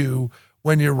about you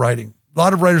when you're writing. A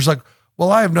lot of writers are like,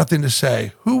 well, I have nothing to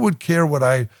say. Who would care what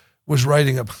I was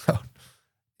writing about?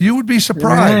 You would be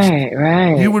surprised.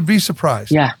 Right. You would be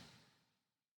surprised. Yeah.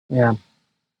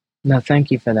 No, thank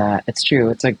you for that. It's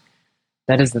true. It's like,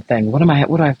 that is the thing. What do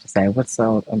I have to say? What's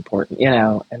so important?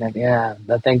 And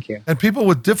then, thank you. And people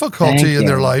with difficulty in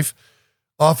their life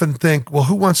often think, well,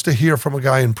 who wants to hear from a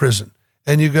guy in prison?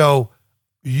 And you go,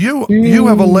 you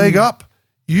have a leg up.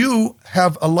 You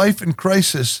have a life in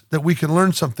crisis that we can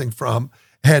learn something from.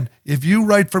 And if you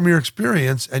write from your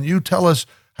experience and you tell us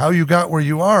how you got where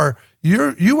you are,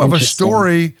 you have a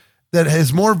story that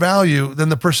has more value than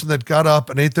the person that got up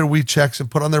and ate their wheat checks and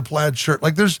put on their plaid shirt.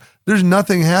 Like there's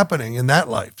nothing happening in that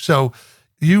life. So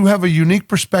you have a unique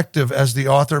perspective as the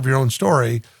author of your own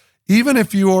story, even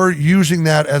if you're using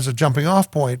that as a jumping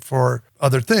off point for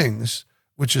other things,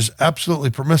 which is absolutely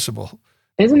permissible.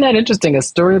 Isn't that interesting? A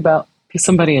story about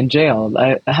somebody in jail.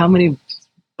 How many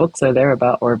books are there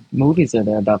about, or movies are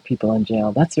there about people in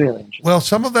jail? That's really interesting. Well,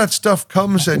 some of that stuff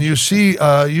comes and you see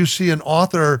an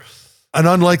author, an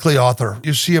unlikely author.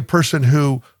 You see a person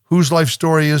whose life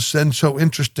story is then so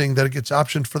interesting that it gets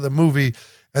optioned for the movie,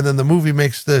 and then the movie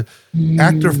makes the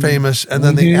actor famous, and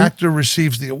then the actor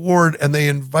receives the award, and they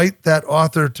invite that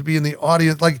author to be in the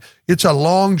audience. Like, it's a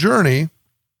long journey.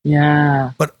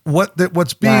 Yeah. But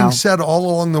what's being said all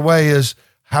along the way is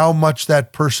how much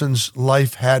that person's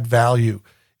life had value.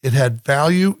 It had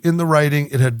value in the writing.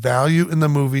 It had value in the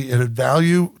movie. It had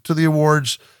value to the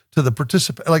awards, to the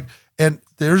participant. And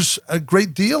there's a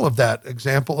great deal of that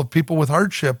example of people with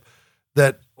hardship,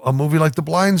 that a movie like The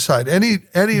Blind Side,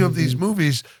 any of these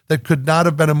movies that could not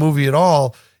have been a movie at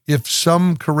all if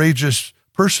some courageous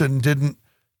person didn't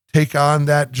take on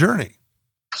that journey.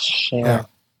 Sure. Yeah.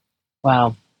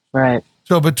 Wow. Right.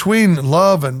 So between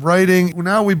love and writing,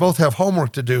 now we both have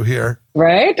homework to do here.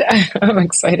 Right? I'm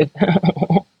excited.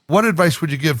 What advice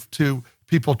would you give to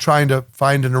people trying to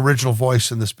find an original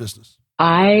voice in this business?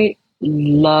 I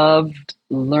loved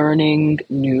learning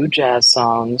new jazz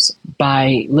songs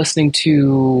by listening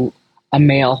to a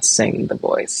male sing the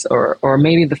voice, or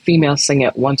maybe the female sing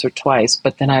it once or twice,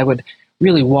 but then I would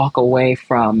really walk away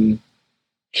from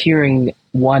hearing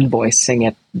one voice sing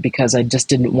it because I just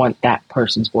didn't want that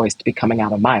person's voice to be coming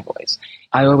out of my voice.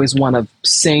 I always want to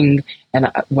sing, and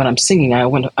when I'm singing, I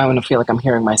want to feel like I'm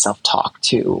hearing myself talk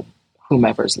to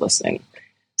whomever's listening.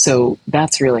 So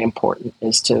that's really important,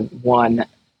 is to, one,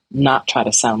 not try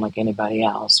to sound like anybody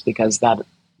else, because they're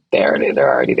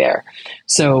already there.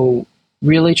 So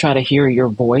really try to hear your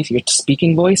voice, your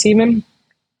speaking voice even,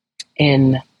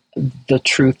 in the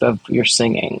truth of your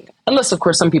singing. Unless, of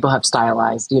course, some people have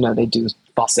stylized, they do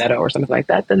falsetto or something like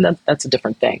that, then that's a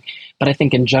different thing. But I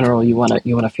think in general, you want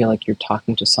to feel like you're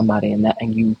talking to somebody,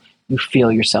 and you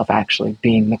feel yourself actually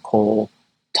being Nicole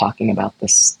talking about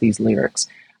these lyrics.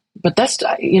 But that's,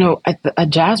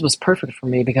 jazz was perfect for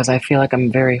me because I feel like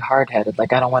I'm very hard-headed.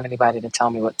 Like, I don't want anybody to tell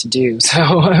me what to do. So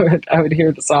I would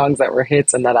hear the songs that were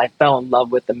hits and that I fell in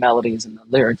love with the melodies and the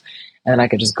lyrics, and then I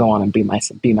could just go on and be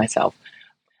myself.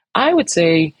 I would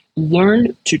say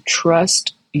learn to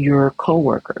trust your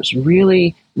coworkers.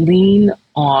 Really lean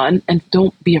on, and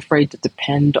don't be afraid to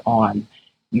depend on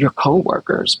your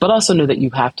coworkers, but also know that you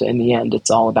have to, in the end,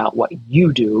 it's all about what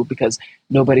you do, because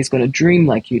nobody's going to dream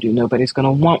like you do. Nobody's going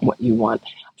to want what you want.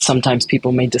 Sometimes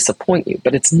people may disappoint you,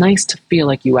 but it's nice to feel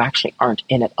like you actually aren't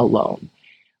in it alone.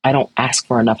 I don't ask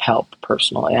for enough help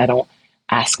personally. I don't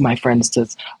ask my friends to,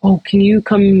 can you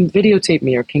come videotape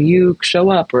me, or can you show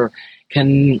up, or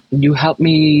can you help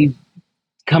me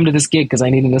come to this gig because I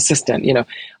need an assistant?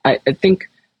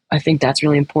 I think that's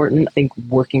really important. I think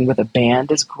working with a band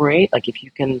is great. Like, if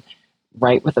you can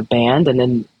write with a band and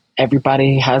then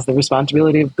everybody has the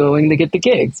responsibility of going to get the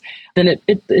gigs, then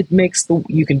it makes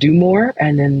you can do more,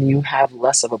 and then you have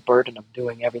less of a burden of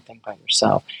doing everything by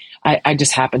yourself. I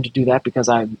just happen to do that because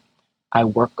I'm a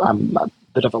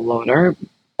bit of a loner,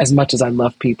 as much as I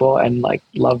love people and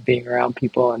love being around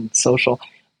people and social.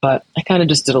 But I kind of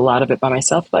just did a lot of it by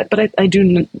myself. But I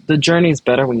do, the journey is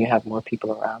better when you have more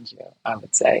people around you, I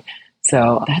would say.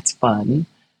 So that's fun.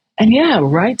 And yeah,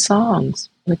 write songs.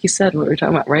 Like you said, what we were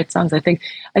talking about, write songs. I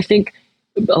think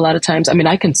a lot of times,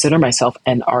 I consider myself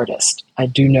an artist. I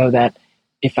do know that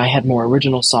if I had more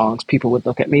original songs, people would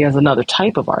look at me as another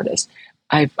type of artist.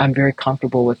 I'm very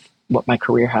comfortable with what my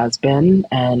career has been,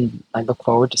 and I look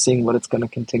forward to seeing what it's going to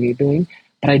continue doing.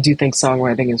 But I do think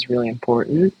songwriting is really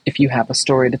important if you have a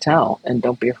story to tell, and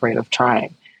don't be afraid of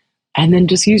trying. And then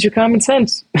just use your common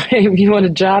sense. If you want a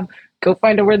job, go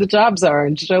find out where the jobs are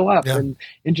and show up and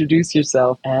introduce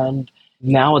yourself. And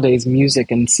nowadays,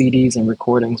 music and CDs and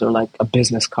recordings are like a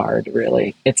business card,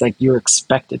 really. It's like you're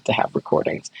expected to have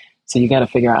recordings. So you got to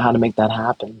figure out how to make that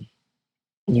happen.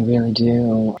 You really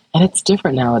do. And it's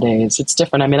different nowadays. It's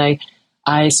different.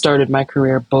 I started my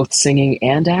career both singing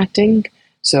and acting.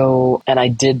 So, and I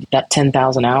did that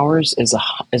 10,000 hours is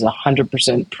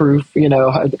 100% proof,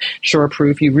 sure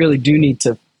proof. You really do need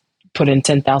to put in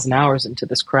 10,000 hours into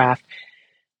this craft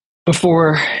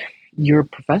before you're a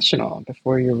professional,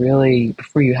 before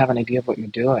you have an idea of what you're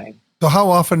doing. So how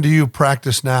often do you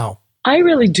practice now? I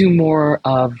really do more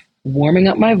of warming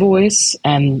up my voice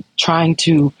and trying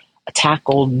to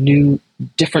tackle new,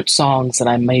 different songs that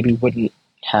I maybe wouldn't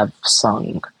have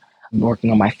sung. I'm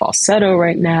working on my falsetto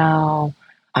right now.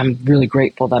 I'm really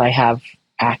grateful that I have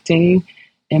acting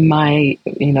in my,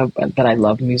 that I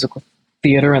love musical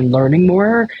theater and learning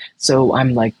more. So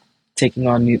I'm like taking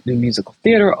on new musical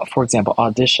theater, for example,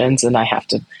 auditions, and I have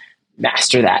to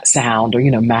master that sound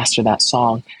or, master that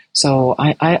song. So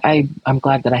I'm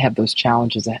glad that I have those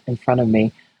challenges in front of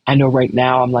me. I know right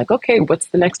now I'm like, okay, what's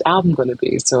the next album going to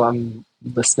be? So I'm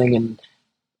listening and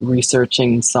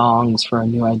researching songs for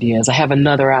new ideas. I have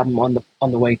another album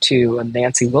on the way too, a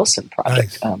Nancy Wilson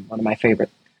project, nice. One of my favorite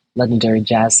legendary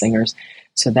jazz singers.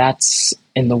 So that's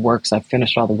in the works. I've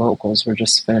finished all the vocals. We're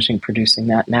just finishing producing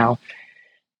that now.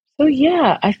 So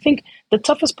yeah, I think the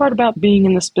toughest part about being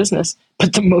in this business,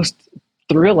 but the most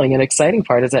thrilling and exciting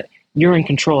part, is that you're in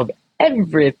control of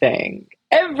everything.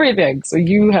 So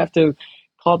you have to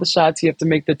call the shots. You have to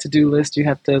make the to-do list. You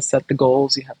have to set the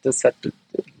goals. You have to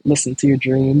listen to your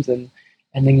dreams, and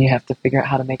then you have to figure out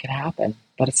how to make it happen.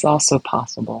 But it's also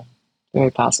possible,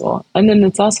 very possible. And then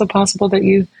it's also possible that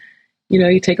you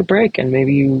take a break and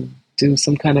maybe you do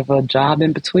some kind of a job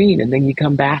in between, and then you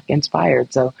come back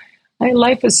inspired. So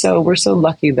we're so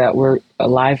lucky that we're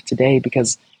alive today,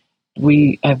 because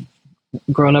we have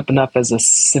grown up enough as a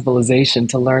civilization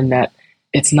to learn that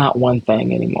it's not one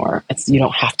thing anymore. You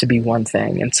don't have to be one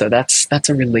thing. And so that's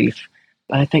a relief.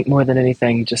 But I think more than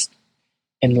anything, just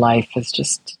in life is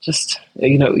just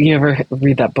you ever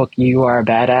read that book, You Are a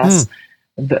Badass?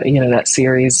 That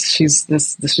series.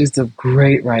 She's a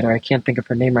great writer. I can't think of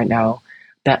her name right now.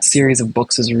 That series of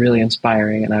books is really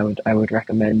inspiring, and I would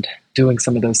recommend doing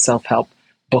some of those self-help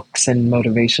books and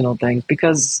motivational things,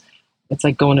 because it's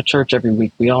like going to church every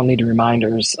week. We all need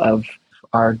reminders of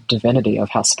our divinity, of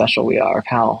how special we are, of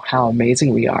how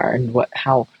amazing we are, and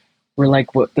how we're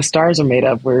like what the stars are made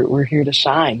of. We're here to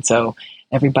shine. So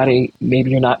everybody,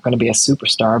 maybe you're not going to be a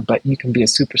superstar, but you can be a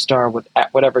superstar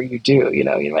at whatever you do. You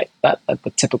might not the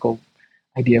typical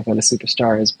idea of what a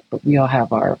superstar is, but we all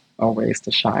have our ways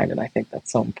to shine, and I think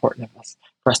that's so important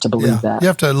for us to believe that. You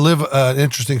have to live an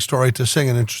interesting story to sing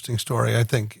an interesting story, I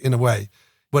think, in a way.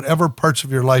 Whatever parts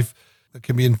of your life that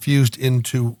can be infused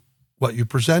into what you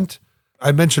present.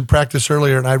 I mentioned practice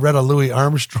earlier, and I read a Louis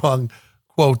Armstrong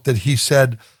quote that he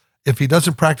said, if he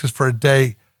doesn't practice for a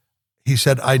day, he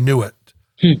said, I knew it.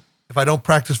 If I don't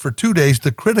practice for 2 days,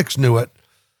 the critics knew it.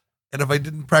 And if I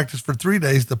didn't practice for 3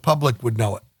 days, the public would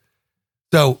know it.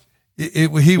 So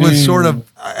he was sort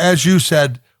of, as you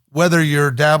said, whether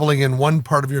you're dabbling in one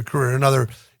part of your career or another,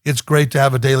 it's great to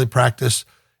have a daily practice.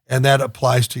 And that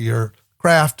applies to your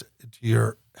craft, to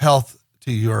your health,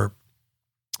 to your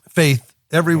faith.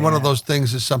 Every one of those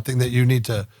things is something that you need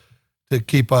to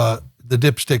keep the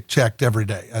dipstick checked every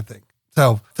day, I think.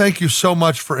 So thank you so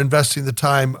much for investing the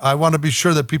time. I want to be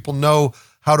sure that people know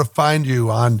how to find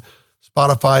you on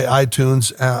Spotify,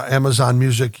 iTunes, Amazon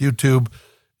Music, YouTube.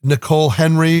 Nicole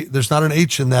Henry, there's not an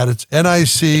H in that. It's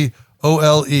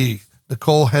Nicole,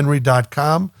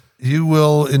 NicoleHenry.com. You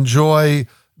will enjoy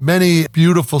many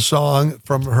beautiful songs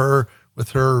from her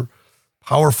with her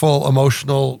powerful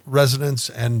emotional resonance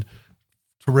and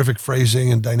terrific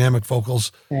phrasing and dynamic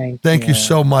vocals. Thank you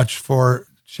so much for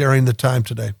sharing the time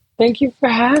today. Thank you for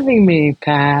having me,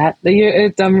 Pat.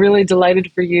 I'm really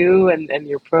delighted for you and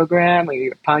your program and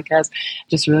your podcast.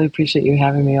 Just really appreciate you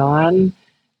having me on.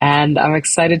 And I'm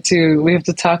excited we have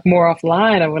to talk more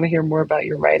offline. I want to hear more about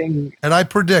your writing. And I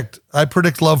predict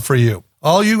love for you.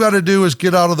 All you got to do is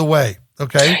get out of the way.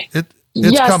 Okay.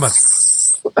 It's coming.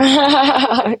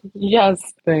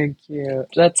 Yes, thank you.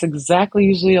 That's exactly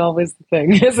usually always the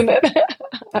thing, isn't it?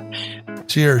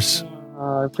 Cheers.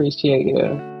 I appreciate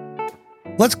you.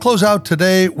 Let's close out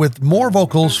today with more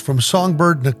vocals from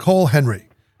songbird Nicole Henry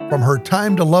from her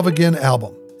Time to Love Again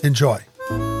album. Enjoy.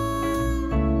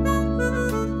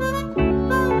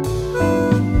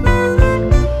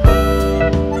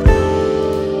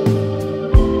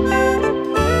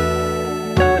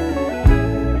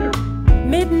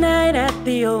 Midnight at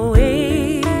the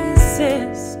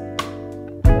Oasis.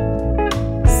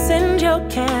 Send your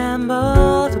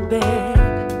Campbell to bed.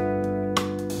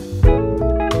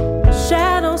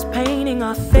 Shadows painting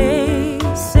our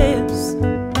faces.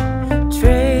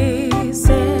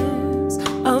 Traces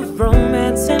of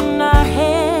romance in our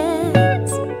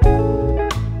heads.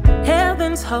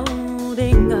 Heaven's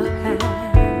holding a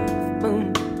half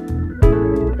moon,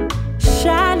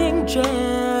 shining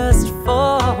just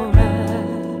for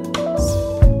us.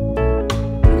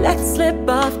 Let's slip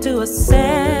off to a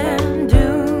sand.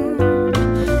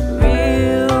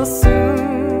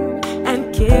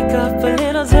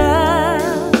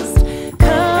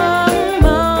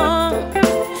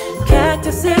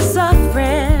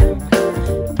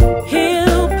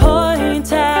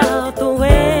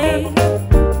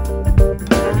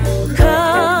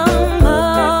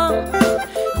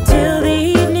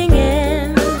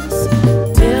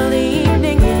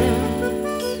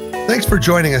 for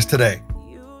joining us today.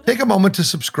 Take a moment to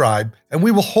subscribe, and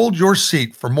we will hold your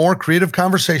seat for more creative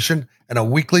conversation and a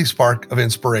weekly spark of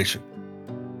inspiration.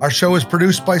 Our show is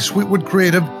produced by Sweetwood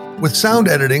Creative, with sound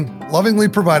editing lovingly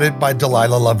provided by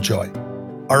Delilah Lovejoy.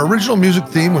 Our original music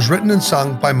theme was written and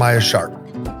sung by Maya Sharp,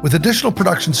 with additional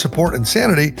production support and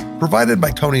sanity provided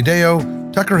by Tony Deo,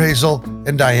 Tucker Hazel,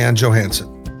 and Diane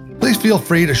Johansson. Please feel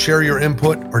free to share your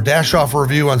input or dash off a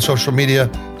review on social media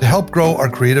to help grow our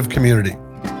creative community.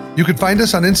 You can find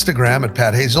us on Instagram at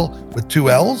Pat Hazel with 2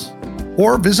 L's,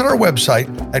 or visit our website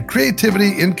at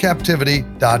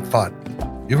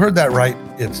creativityincaptivity.fun. You heard that right,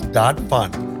 it's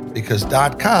 .fun, because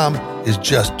 .com is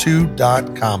just 2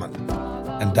 .common,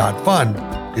 and .fun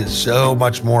is so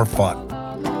much more fun.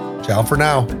 Ciao for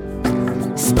now.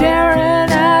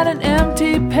 Staring at an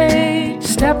empty page,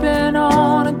 stepping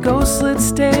on a ghostlit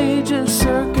stage, a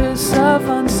circus of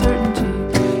uncertainty.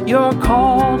 Your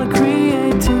call